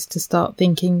 is to start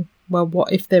thinking, well,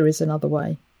 what if there is another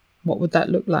way? What would that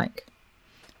look like?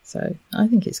 So I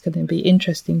think it's going to be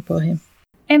interesting for him.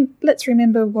 And let's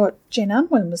remember what Jen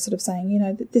Unwin was sort of saying, you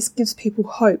know, that this gives people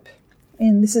hope.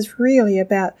 And this is really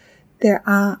about there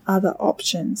are other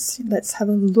options. Let's have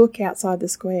a look outside the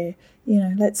square. You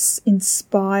know, let's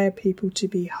inspire people to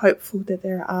be hopeful that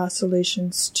there are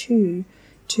solutions to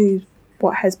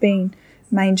what has been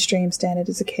mainstream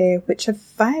standards of care, which have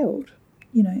failed.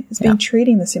 You know, it's been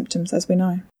treating the symptoms, as we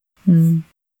know.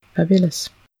 Fabulous.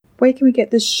 Where can we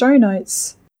get the show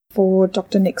notes for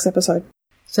Dr. Nick's episode?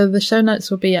 So the show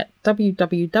notes will be at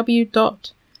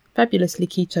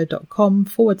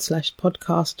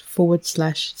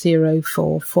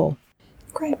www.fabulouslyketo.com/podcast/044.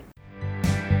 Great.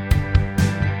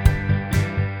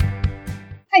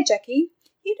 Hey, Jackie.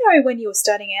 You know, when you were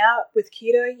starting out with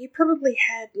keto, you probably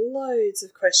had loads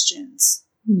of questions.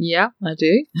 Yeah, I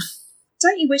do.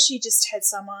 Don't you wish you just had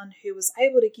someone who was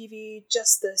able to give you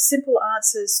just the simple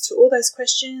answers to all those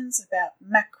questions about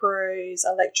macros,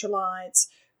 electrolytes,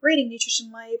 reading nutrition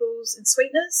labels and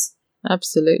sweeteners?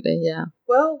 Absolutely, yeah.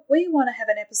 Well, we want to have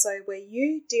an episode where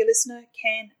you, dear listener,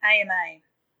 can AMA,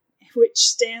 which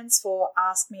stands for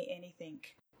Ask Me Anything.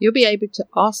 You'll be able to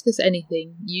ask us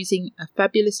anything using a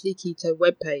Fabulously Keto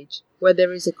webpage, where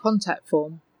there is a contact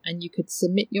form and you could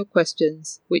submit your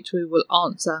questions, which we will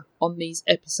answer on these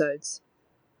episodes.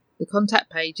 The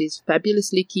contact page is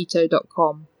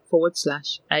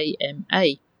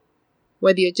fabulouslyketo.com/AMA.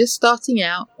 Whether you're just starting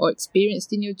out or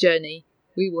experienced in your journey,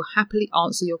 we will happily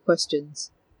answer your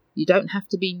questions. You don't have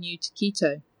to be new to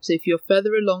keto, so if you're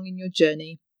further along in your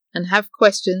journey and have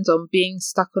questions on being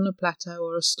stuck on a plateau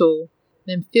or a stall,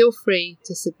 then feel free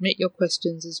to submit your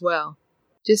questions as well.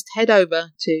 just head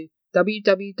over to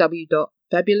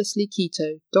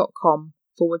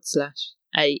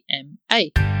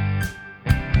www.fabulouslyketo.com/AMA.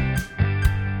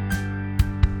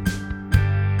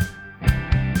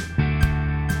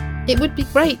 It would be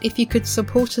great if you could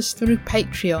support us through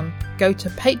Patreon. Go to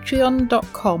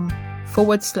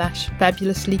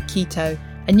patreon.com/fabulouslyketo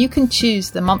and you can choose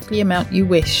the monthly amount you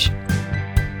wish.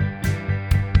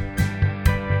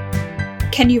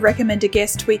 Can you recommend a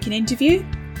guest we can interview?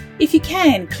 If you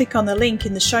can, click on the link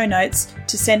in the show notes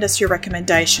to send us your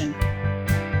recommendation.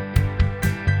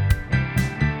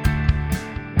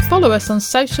 Follow us on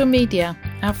social media.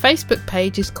 Our Facebook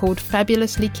page is called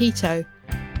Fabulously Keto,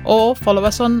 or follow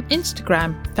us on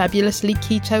Instagram, Fabulously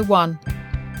Keto1.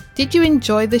 Did you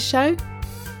enjoy the show?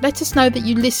 Let us know that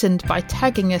you listened by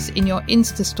tagging us in your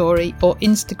Insta story or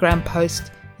Instagram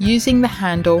post using the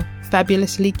handle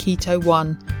Fabulously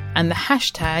Keto1 and the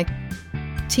hashtag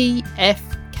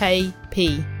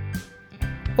TFKP.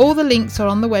 All the links are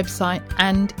on the website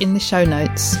and in the show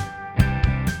notes.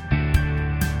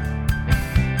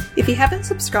 If you haven't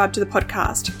subscribed to the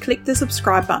podcast, click the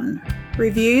subscribe button.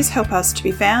 Reviews help us to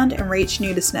be found and reach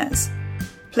new listeners.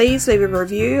 Please leave a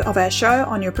review of our show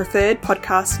on your preferred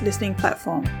podcast listening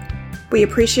platform. We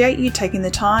appreciate you taking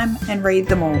the time and read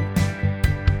them all.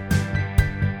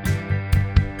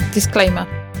 Disclaimer.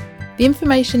 The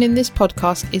information in this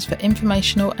podcast is for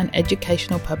informational and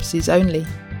educational purposes only.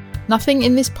 Nothing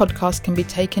in this podcast can be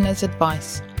taken as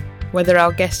advice. Whether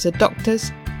our guests are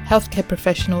doctors, healthcare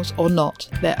professionals or not,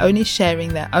 they're only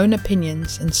sharing their own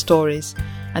opinions and stories,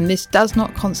 and this does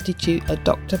not constitute a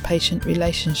doctor-patient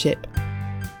relationship.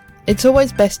 It's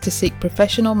always best to seek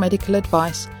professional medical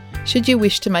advice should you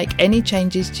wish to make any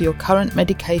changes to your current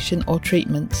medication or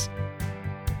treatments.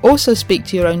 Also speak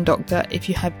to your own doctor if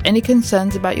you have any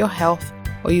concerns about your health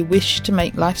or you wish to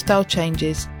make lifestyle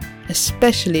changes,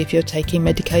 especially if you're taking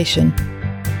medication.